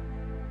him?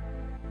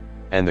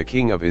 And the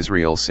king of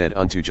Israel said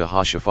unto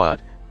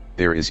Jehoshaphat,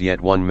 There is yet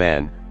one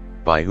man,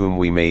 by whom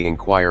we may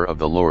inquire of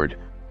the Lord,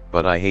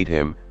 but I hate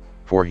him,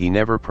 for he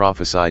never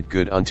prophesied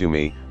good unto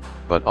me,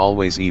 but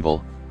always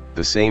evil,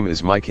 the same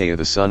is Micaiah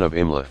the son of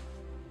Imlah.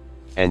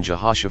 And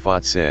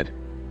Jehoshaphat said,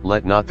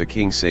 Let not the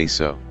king say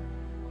so.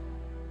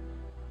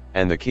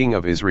 And the king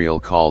of Israel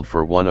called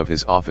for one of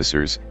his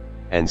officers,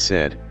 and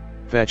said,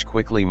 Fetch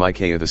quickly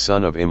Micaiah the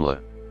son of Imlah.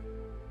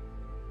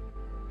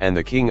 And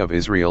the king of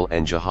Israel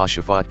and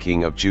Jehoshaphat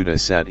king of Judah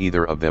sat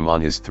either of them on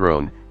his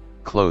throne,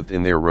 clothed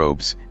in their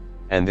robes,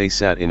 and they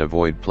sat in a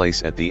void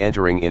place at the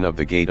entering in of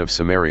the gate of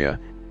Samaria,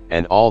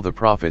 and all the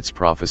prophets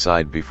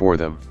prophesied before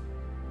them.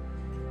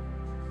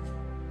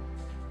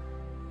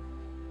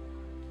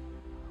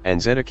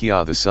 And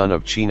Zedekiah the son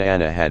of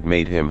Chenaanah had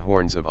made him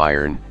horns of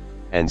iron,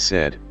 and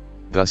said,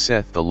 Thus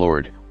saith the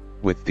Lord,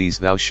 With these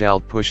thou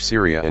shalt push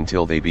Syria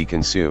until they be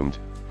consumed.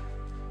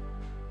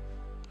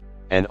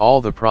 And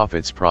all the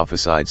prophets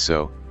prophesied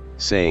so,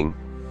 saying,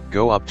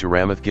 Go up to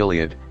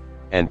Ramoth-Gilead,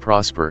 and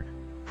prosper,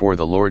 for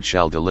the Lord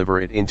shall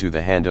deliver it into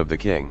the hand of the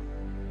king.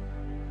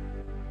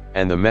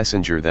 And the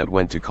messenger that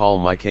went to call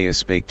Micaiah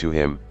spake to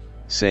him,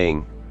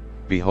 saying,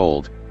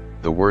 Behold,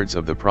 the words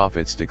of the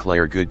prophets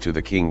declare good to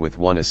the king with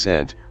one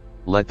assent,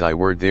 let thy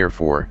word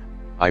therefore,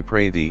 I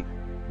pray thee,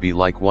 be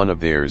like one of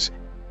theirs,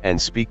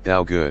 and speak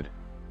thou good.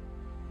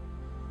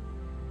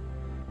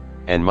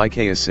 And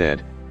Micaiah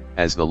said,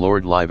 As the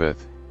Lord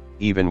liveth,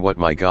 even what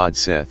my God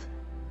saith,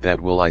 that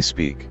will I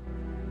speak.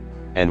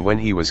 And when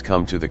he was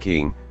come to the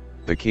king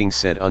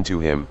said unto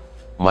him,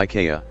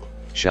 Micaiah,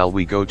 shall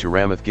we go to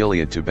Ramoth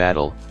Gilead to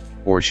battle,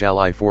 or shall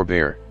I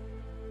forbear?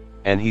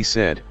 And he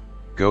said,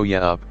 Go ye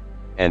up,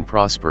 and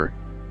prosper,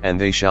 and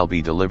they shall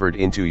be delivered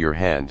into your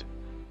hand.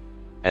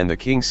 And the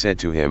king said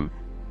to him,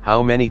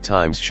 How many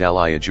times shall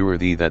I adjure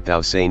thee that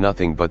thou say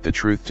nothing but the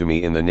truth to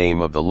me in the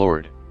name of the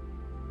Lord?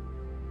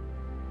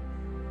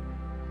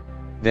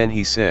 Then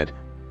he said,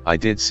 I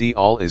did see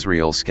all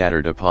Israel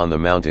scattered upon the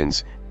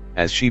mountains,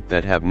 as sheep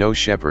that have no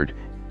shepherd,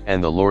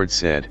 and the Lord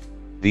said,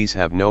 These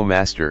have no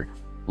master,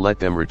 let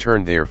them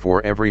return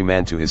therefore every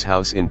man to his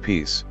house in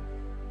peace.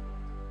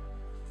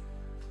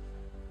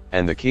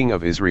 And the king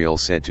of Israel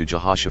said to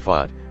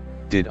Jehoshaphat,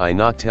 Did I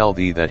not tell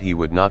thee that he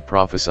would not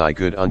prophesy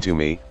good unto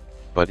me,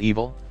 but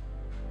evil?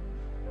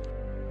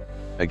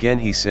 Again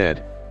he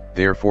said,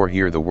 Therefore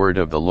hear the word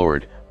of the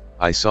Lord,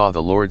 I saw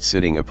the Lord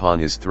sitting upon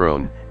his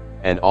throne,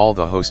 and all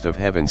the host of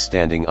heaven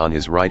standing on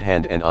his right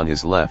hand and on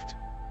his left.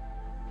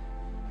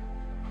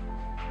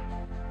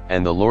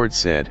 And the Lord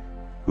said,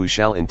 Who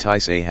shall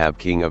entice Ahab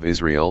king of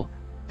Israel,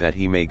 that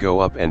he may go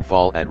up and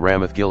fall at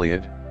Ramoth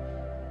Gilead?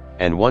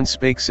 And one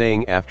spake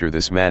saying after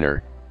this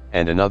manner,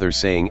 and another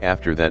saying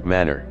after that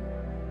manner.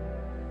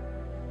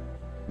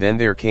 Then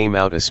there came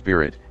out a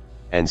spirit,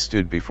 and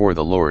stood before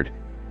the Lord,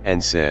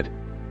 and said,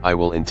 I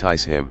will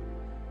entice him.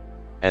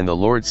 And the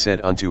Lord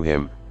said unto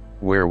him,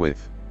 Wherewith?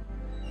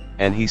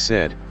 And he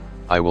said,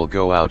 I will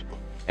go out,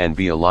 and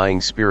be a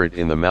lying spirit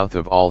in the mouth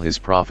of all his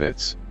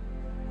prophets.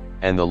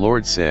 And the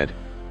Lord said,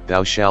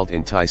 Thou shalt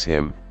entice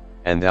him,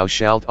 and thou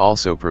shalt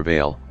also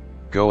prevail,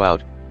 go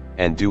out,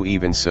 and do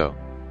even so.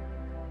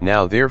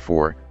 Now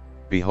therefore,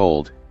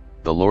 behold,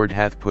 the Lord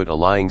hath put a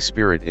lying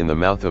spirit in the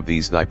mouth of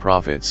these thy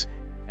prophets,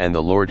 and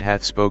the Lord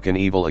hath spoken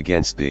evil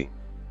against thee.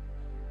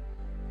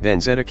 Then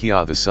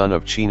Zedekiah the son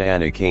of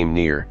Chenaanah came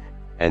near,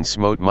 and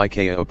smote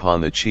Micaiah upon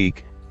the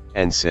cheek,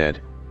 and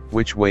said,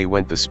 Which way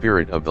went the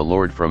Spirit of the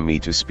Lord from me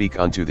to speak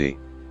unto thee?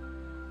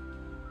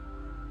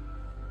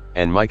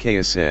 And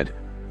Micaiah said,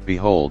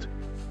 Behold,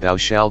 thou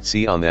shalt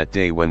see on that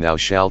day when thou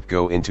shalt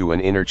go into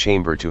an inner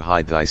chamber to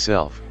hide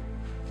thyself.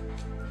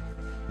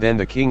 Then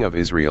the king of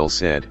Israel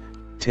said,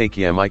 Take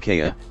ye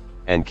Micaiah,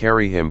 and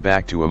carry him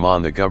back to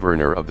Amon the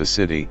governor of the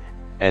city,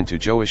 and to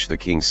Joash the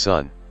king's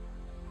son.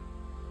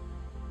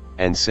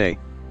 And say,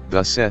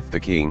 Thus saith the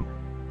king,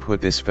 Put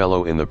this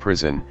fellow in the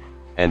prison,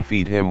 and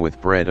feed him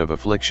with bread of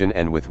affliction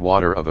and with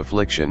water of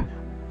affliction,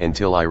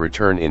 until I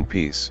return in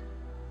peace.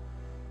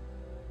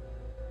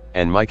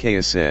 And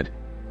Micaiah said,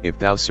 If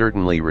thou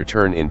certainly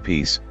return in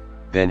peace,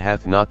 then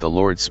hath not the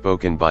Lord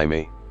spoken by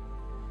me.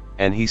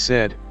 And he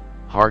said,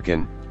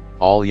 Hearken,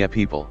 all ye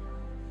people.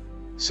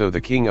 So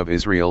the king of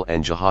Israel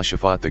and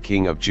Jehoshaphat the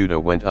king of Judah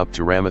went up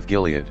to Ramoth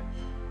Gilead.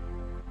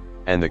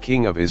 And the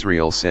king of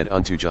Israel said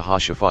unto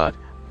Jehoshaphat,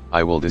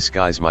 I will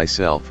disguise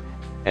myself,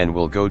 and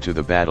will go to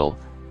the battle,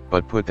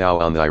 but put thou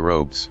on thy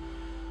robes.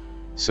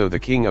 So the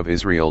king of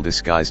Israel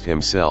disguised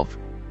himself,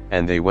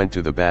 and they went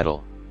to the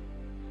battle.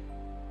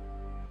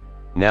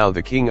 Now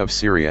the king of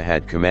Syria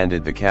had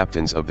commanded the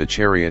captains of the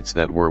chariots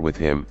that were with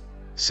him,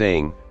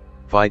 saying,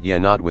 Fight ye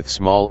not with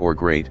small or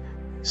great,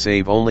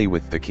 save only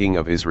with the king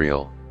of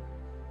Israel.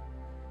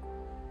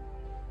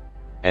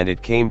 And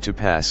it came to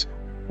pass,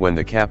 when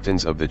the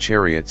captains of the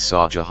chariots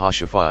saw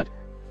Jehoshaphat,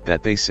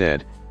 that they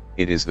said,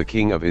 It is the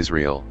king of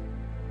Israel.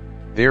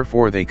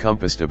 Therefore they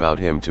compassed about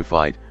him to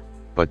fight,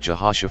 but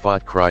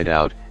Jehoshaphat cried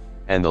out,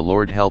 and the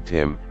Lord helped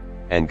him,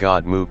 and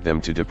God moved them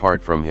to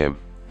depart from him.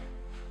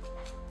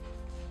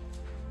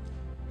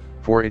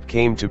 For it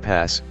came to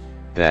pass,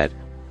 that,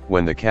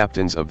 when the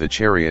captains of the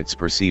chariots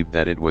perceived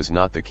that it was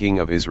not the king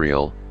of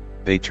Israel,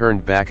 they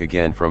turned back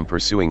again from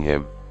pursuing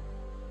him.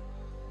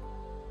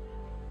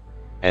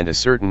 And a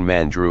certain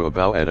man drew a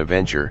bow at a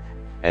venture,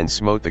 and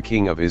smote the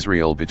king of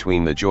Israel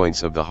between the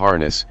joints of the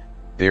harness.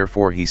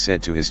 Therefore he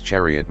said to his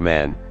chariot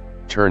man,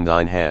 Turn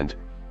thine hand,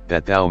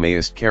 that thou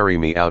mayest carry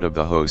me out of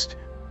the host,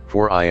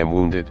 for I am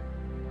wounded.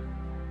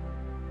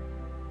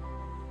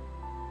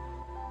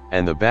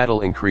 And the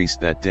battle increased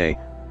that day,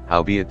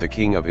 howbeit the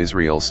king of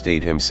Israel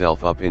stayed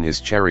himself up in his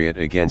chariot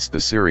against the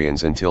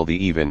Syrians until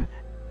the even,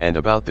 and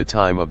about the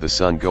time of the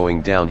sun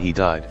going down he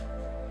died.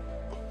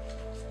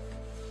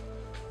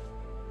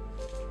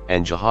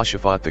 And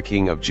Jehoshaphat the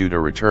king of Judah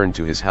returned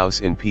to his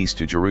house in peace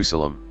to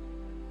Jerusalem.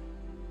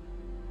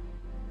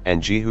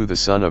 And Jehu the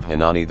son of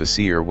Hanani the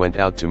seer went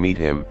out to meet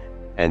him,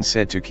 and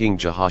said to King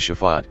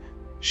Jehoshaphat,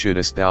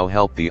 Shouldest thou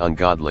help the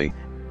ungodly,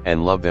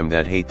 and love them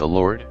that hate the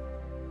Lord?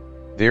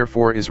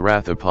 Therefore is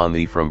wrath upon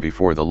thee from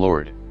before the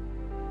Lord.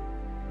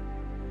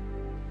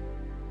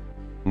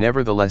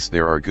 Nevertheless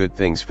there are good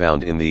things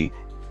found in thee,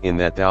 in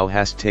that thou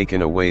hast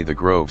taken away the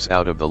groves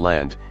out of the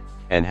land,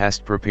 and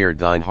hast prepared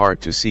thine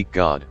heart to seek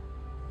God.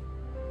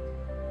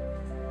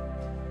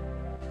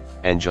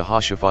 And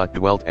Jehoshaphat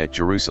dwelt at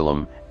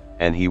Jerusalem,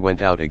 and he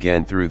went out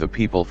again through the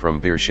people from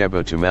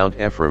Beersheba to Mount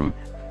Ephraim,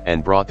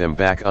 and brought them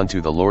back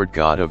unto the Lord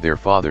God of their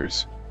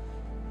fathers.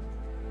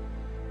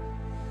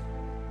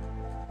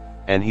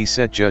 And he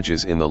set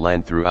judges in the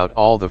land throughout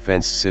all the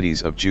fenced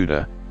cities of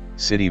Judah,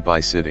 city by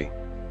city.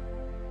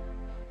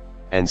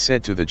 And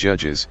said to the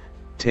judges,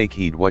 Take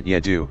heed what ye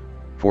do,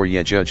 for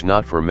ye judge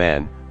not for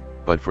man,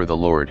 but for the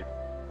Lord,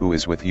 who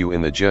is with you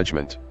in the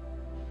judgment.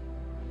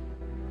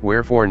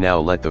 Wherefore now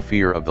let the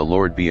fear of the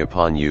Lord be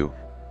upon you,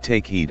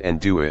 take heed and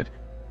do it,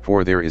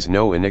 for there is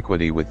no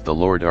iniquity with the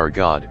Lord our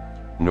God,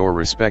 nor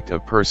respect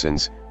of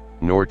persons,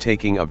 nor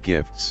taking of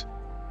gifts.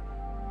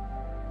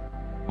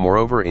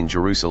 Moreover in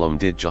Jerusalem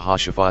did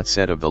Jehoshaphat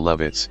set of the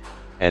Levites,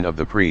 and of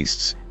the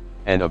priests,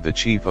 and of the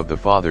chief of the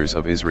fathers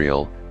of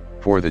Israel,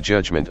 for the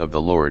judgment of the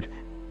Lord,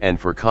 and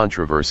for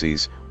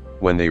controversies,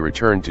 when they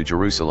returned to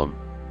Jerusalem.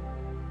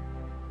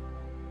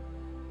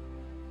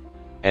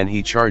 And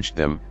he charged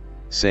them,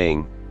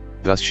 saying,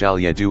 Thus shall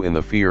ye do in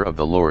the fear of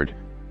the Lord,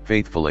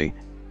 faithfully,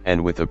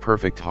 and with a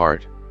perfect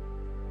heart.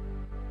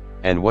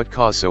 And what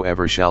cause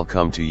soever shall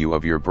come to you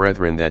of your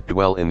brethren that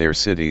dwell in their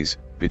cities,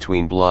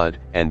 between blood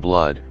and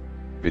blood,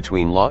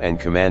 between law and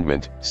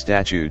commandment,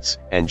 statutes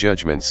and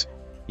judgments,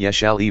 ye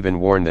shall even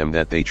warn them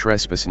that they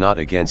trespass not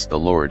against the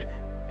Lord,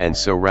 and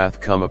so wrath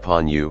come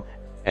upon you,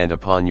 and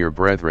upon your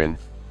brethren,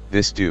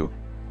 this do,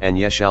 and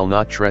ye shall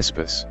not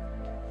trespass.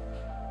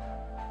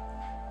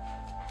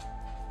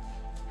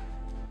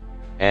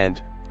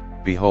 And,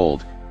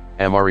 behold,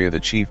 Amariah the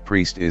chief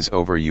priest is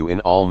over you in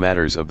all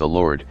matters of the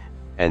Lord,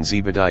 and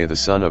Zebadiah the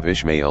son of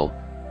Ishmael,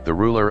 the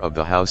ruler of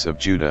the house of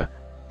Judah,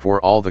 for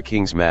all the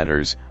king's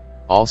matters,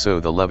 also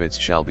the Levites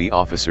shall be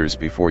officers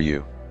before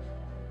you.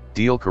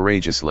 Deal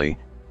courageously,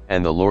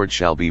 and the Lord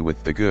shall be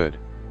with the good.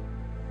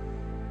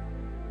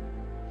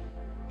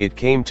 It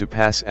came to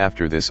pass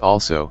after this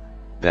also,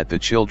 that the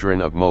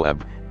children of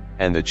Moab,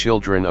 and the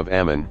children of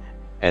Ammon,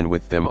 and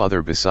with them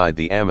other beside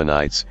the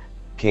Ammonites,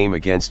 came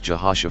against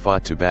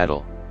Jehoshaphat to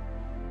battle.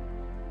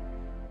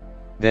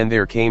 Then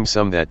there came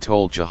some that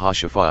told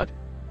Jehoshaphat,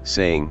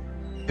 saying,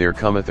 There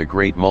cometh a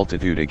great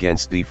multitude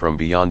against thee from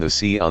beyond the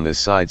sea on this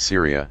side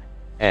Syria,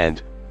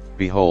 and,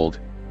 behold,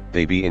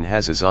 they be in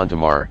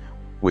Hazazontamar,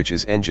 which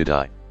is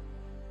Engedi.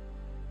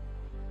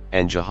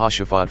 And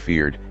Jehoshaphat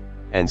feared,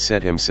 and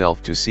set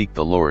himself to seek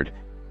the Lord,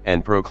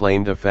 and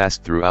proclaimed a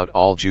fast throughout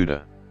all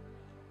Judah.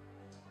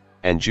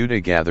 And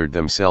Judah gathered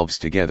themselves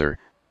together,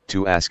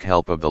 to ask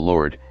help of the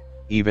Lord,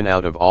 even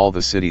out of all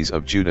the cities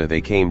of Judah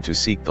they came to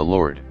seek the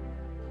Lord.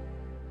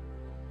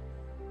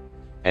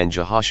 And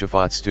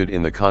Jehoshaphat stood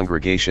in the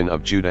congregation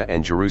of Judah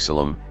and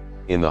Jerusalem,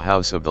 in the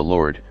house of the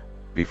Lord,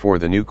 before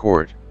the new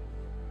court,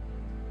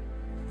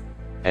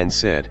 and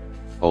said,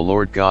 O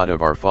Lord God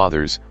of our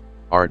fathers,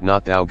 art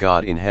not thou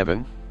God in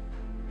heaven?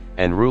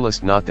 And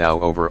rulest not thou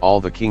over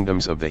all the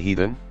kingdoms of the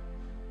heathen?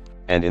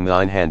 And in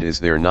thine hand is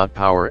there not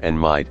power and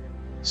might,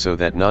 so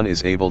that none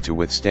is able to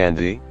withstand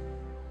thee?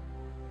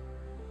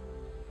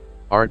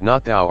 Art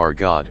not thou our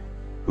God,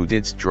 who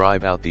didst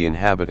drive out the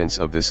inhabitants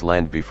of this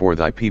land before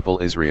thy people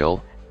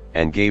Israel,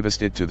 and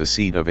gavest it to the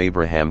seed of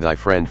Abraham thy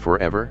friend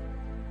forever?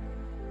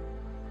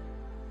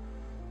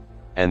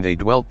 And they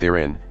dwelt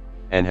therein,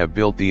 and have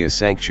built thee a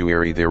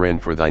sanctuary therein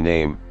for thy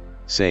name,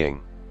 saying,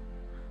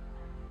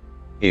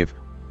 If,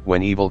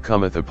 when evil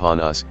cometh upon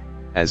us,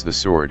 as the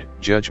sword,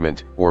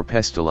 judgment, or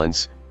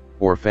pestilence,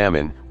 or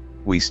famine,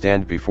 we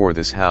stand before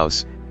this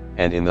house,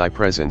 and in thy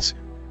presence,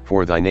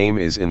 for thy name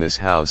is in this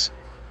house,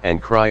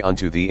 and cry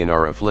unto thee in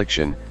our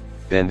affliction,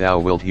 then thou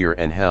wilt hear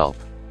and help.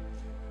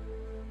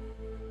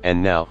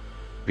 And now,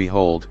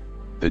 behold,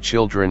 the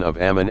children of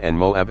Ammon and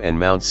Moab and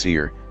Mount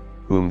Seir,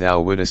 whom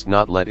thou wouldest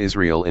not let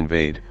Israel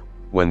invade,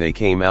 when they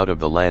came out of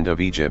the land of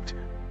Egypt,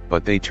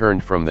 but they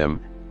turned from them,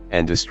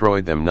 and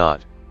destroyed them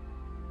not.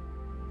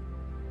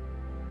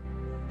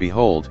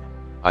 Behold,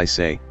 I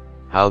say,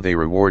 how they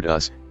reward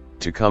us,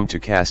 to come to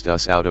cast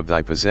us out of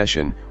thy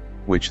possession,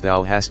 which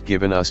thou hast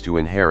given us to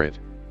inherit.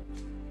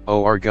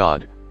 O our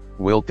God,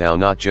 wilt thou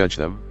not judge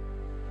them?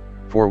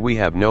 For we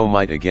have no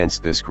might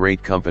against this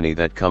great company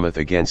that cometh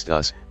against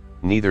us,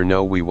 neither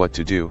know we what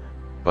to do,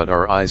 but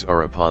our eyes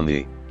are upon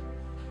thee.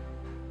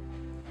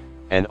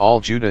 And all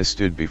Judah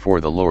stood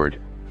before the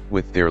Lord,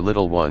 with their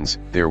little ones,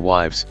 their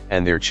wives,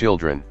 and their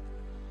children.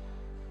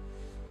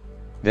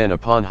 Then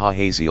upon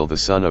Jahaziel the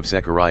son of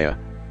Zechariah,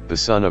 the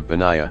son of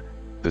Benaiah,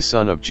 the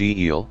son of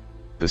Jeiel,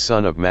 the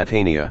son of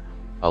Mattaniah,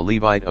 a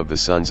Levite of the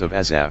sons of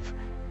Asaph,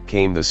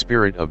 came the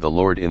Spirit of the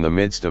Lord in the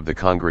midst of the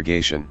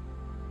congregation.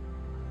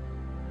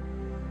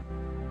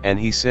 And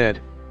he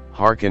said,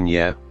 Hearken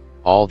ye,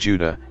 all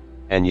Judah,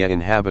 and ye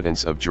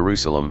inhabitants of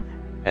Jerusalem,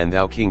 and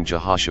thou King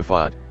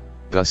Jehoshaphat,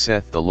 thus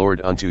saith the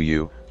Lord unto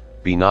you,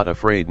 Be not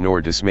afraid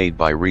nor dismayed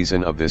by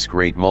reason of this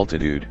great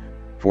multitude,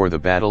 for the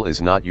battle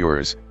is not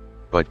yours,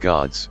 but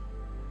God's.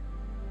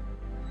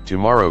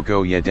 Tomorrow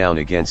go ye down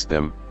against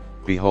them,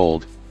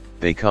 behold,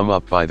 they come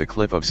up by the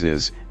cliff of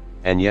Ziz,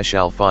 and ye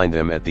shall find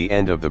them at the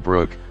end of the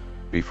brook,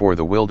 before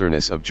the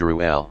wilderness of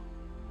Jeruel.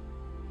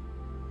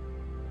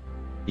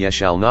 Ye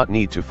shall not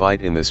need to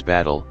fight in this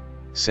battle,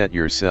 set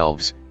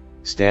yourselves,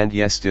 stand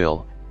ye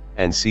still,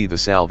 and see the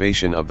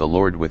salvation of the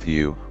Lord with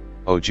you,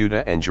 O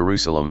Judah and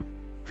Jerusalem,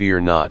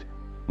 fear not,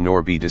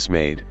 nor be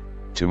dismayed,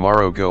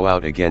 tomorrow go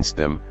out against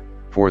them,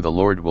 for the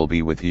Lord will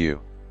be with you."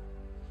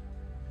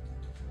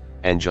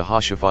 And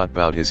Jehoshaphat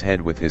bowed his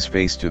head with his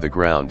face to the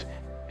ground,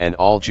 and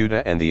all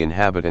Judah and the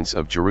inhabitants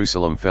of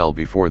Jerusalem fell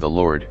before the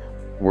Lord,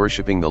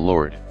 worshipping the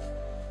Lord.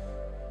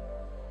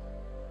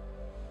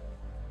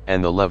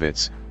 And the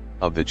Levites,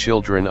 of the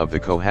children of the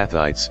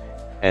Kohathites,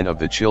 and of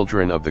the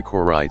children of the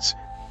Korites,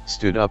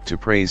 stood up to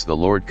praise the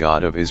Lord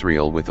God of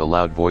Israel with a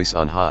loud voice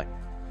on high.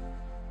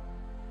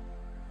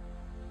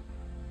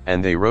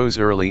 And they rose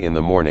early in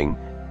the morning,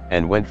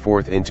 and went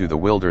forth into the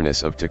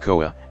wilderness of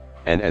Tekoa,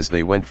 and as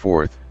they went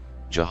forth,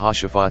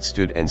 Jehoshaphat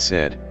stood and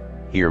said,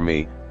 "Hear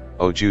me,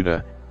 O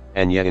Judah,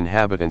 and ye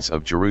inhabitants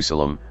of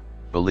Jerusalem,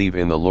 believe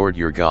in the Lord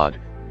your God,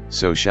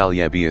 so shall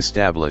ye be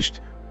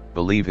established,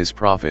 believe his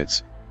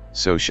prophets,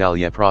 so shall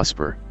ye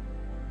prosper."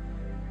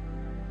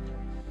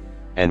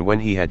 And when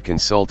he had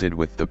consulted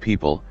with the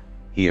people,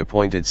 he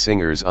appointed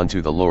singers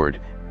unto the Lord,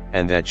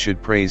 and that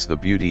should praise the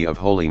beauty of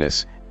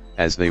holiness,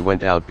 as they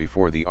went out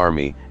before the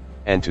army,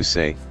 and to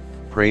say,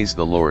 "Praise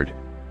the Lord,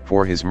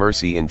 for his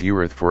mercy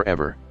endureth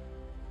forever."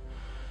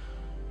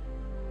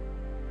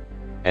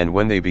 And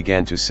when they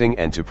began to sing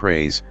and to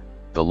praise,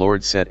 the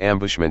Lord set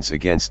ambushments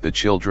against the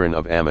children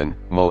of Ammon,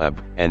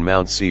 Moab, and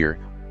Mount Seir,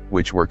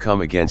 which were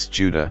come against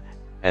Judah,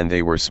 and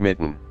they were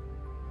smitten.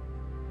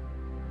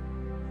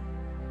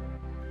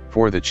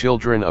 For the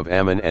children of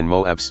Ammon and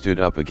Moab stood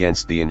up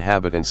against the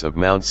inhabitants of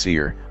Mount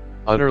Seir,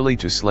 utterly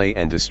to slay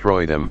and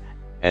destroy them,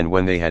 and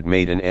when they had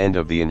made an end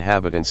of the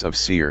inhabitants of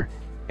Seir,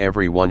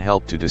 every one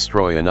helped to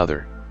destroy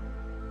another.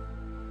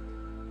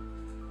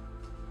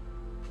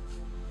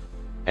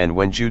 And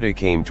when Judah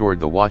came toward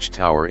the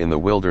watchtower in the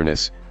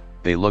wilderness,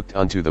 they looked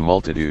unto the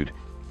multitude,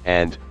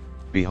 and,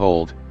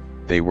 behold,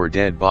 they were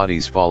dead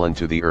bodies fallen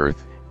to the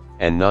earth,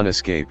 and none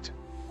escaped.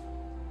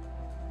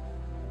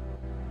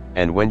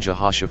 And when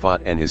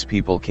Jehoshaphat and his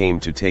people came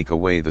to take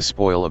away the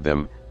spoil of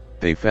them,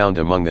 they found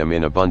among them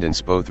in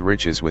abundance both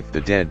riches with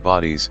the dead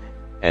bodies,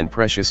 and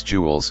precious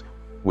jewels,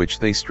 which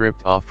they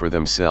stripped off for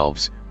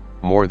themselves,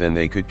 more than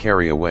they could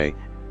carry away,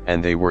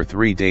 and they were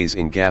 3 days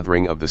in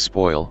gathering of the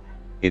spoil,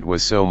 it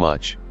was so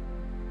much.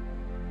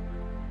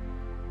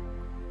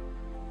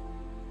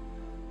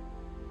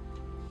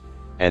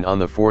 And on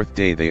the 4th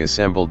day they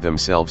assembled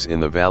themselves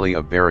in the valley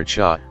of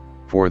Berachah,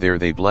 for there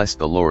they blessed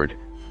the Lord,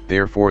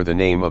 therefore the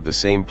name of the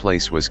same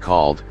place was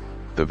called,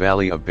 the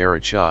valley of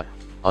Berachah,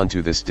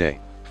 unto this day.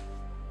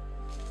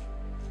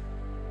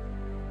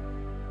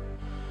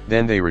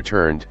 Then they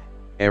returned,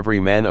 every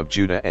man of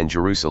Judah and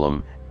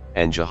Jerusalem,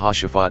 and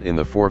Jehoshaphat in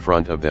the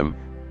forefront of them,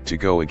 to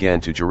go again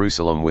to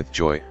Jerusalem with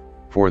joy,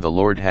 for the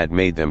Lord had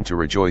made them to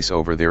rejoice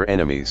over their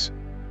enemies.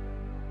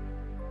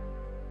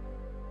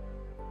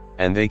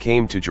 And they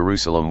came to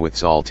Jerusalem with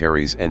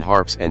psalteries and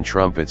harps and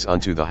trumpets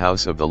unto the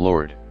house of the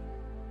Lord.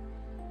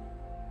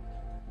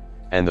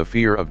 And the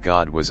fear of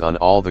God was on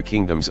all the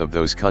kingdoms of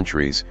those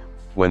countries,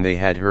 when they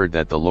had heard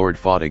that the Lord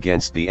fought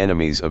against the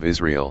enemies of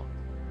Israel.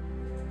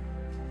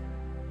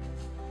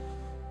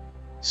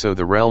 So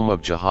the realm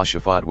of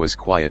Jehoshaphat was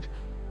quiet,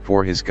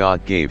 for his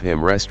God gave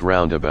him rest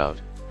round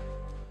about.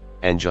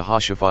 And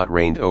Jehoshaphat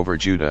reigned over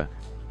Judah,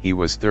 he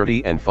was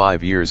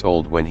 35 years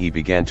old when he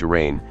began to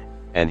reign,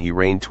 and he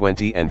reigned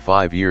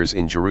 25 years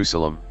in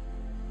Jerusalem.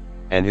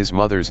 And his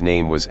mother's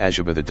name was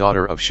Azubah the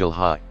daughter of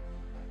Shilhi.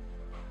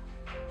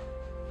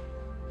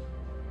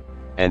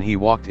 And he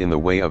walked in the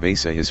way of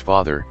Asa his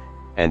father,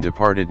 and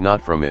departed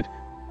not from it,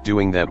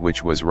 doing that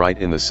which was right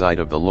in the sight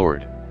of the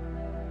Lord.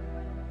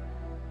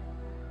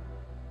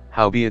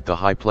 Howbeit the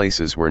high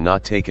places were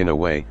not taken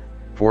away,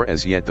 for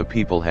as yet the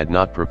people had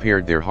not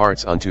prepared their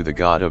hearts unto the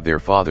God of their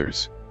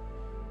fathers.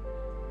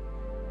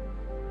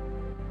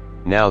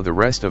 Now the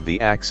rest of the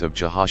acts of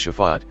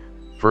Jehoshaphat,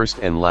 first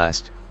and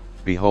last,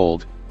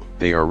 behold,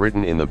 they are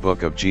written in the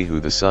book of Jehu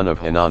the son of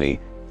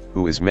Hanani,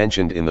 who is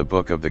mentioned in the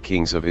book of the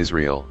kings of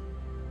Israel.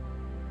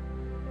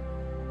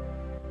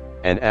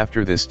 And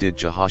after this did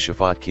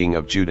Jehoshaphat king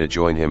of Judah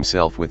join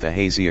himself with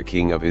Ahaziah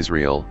king of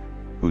Israel,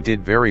 who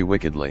did very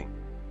wickedly.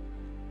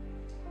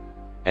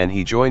 And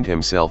he joined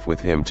himself with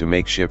him to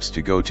make ships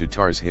to go to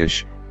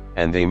Tarshish,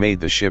 and they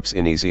made the ships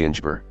in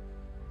Eziongber.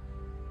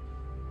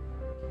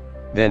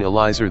 Then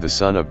Eliezer the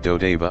son of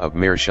Dodavah of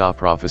Mareshah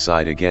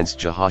prophesied against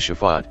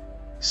Jehoshaphat,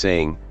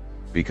 saying,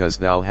 Because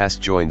thou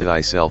hast joined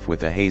thyself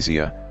with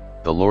Ahaziah,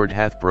 the Lord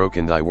hath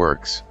broken thy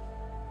works.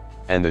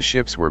 And the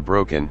ships were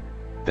broken,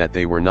 that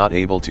they were not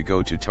able to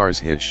go to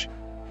Tarshish.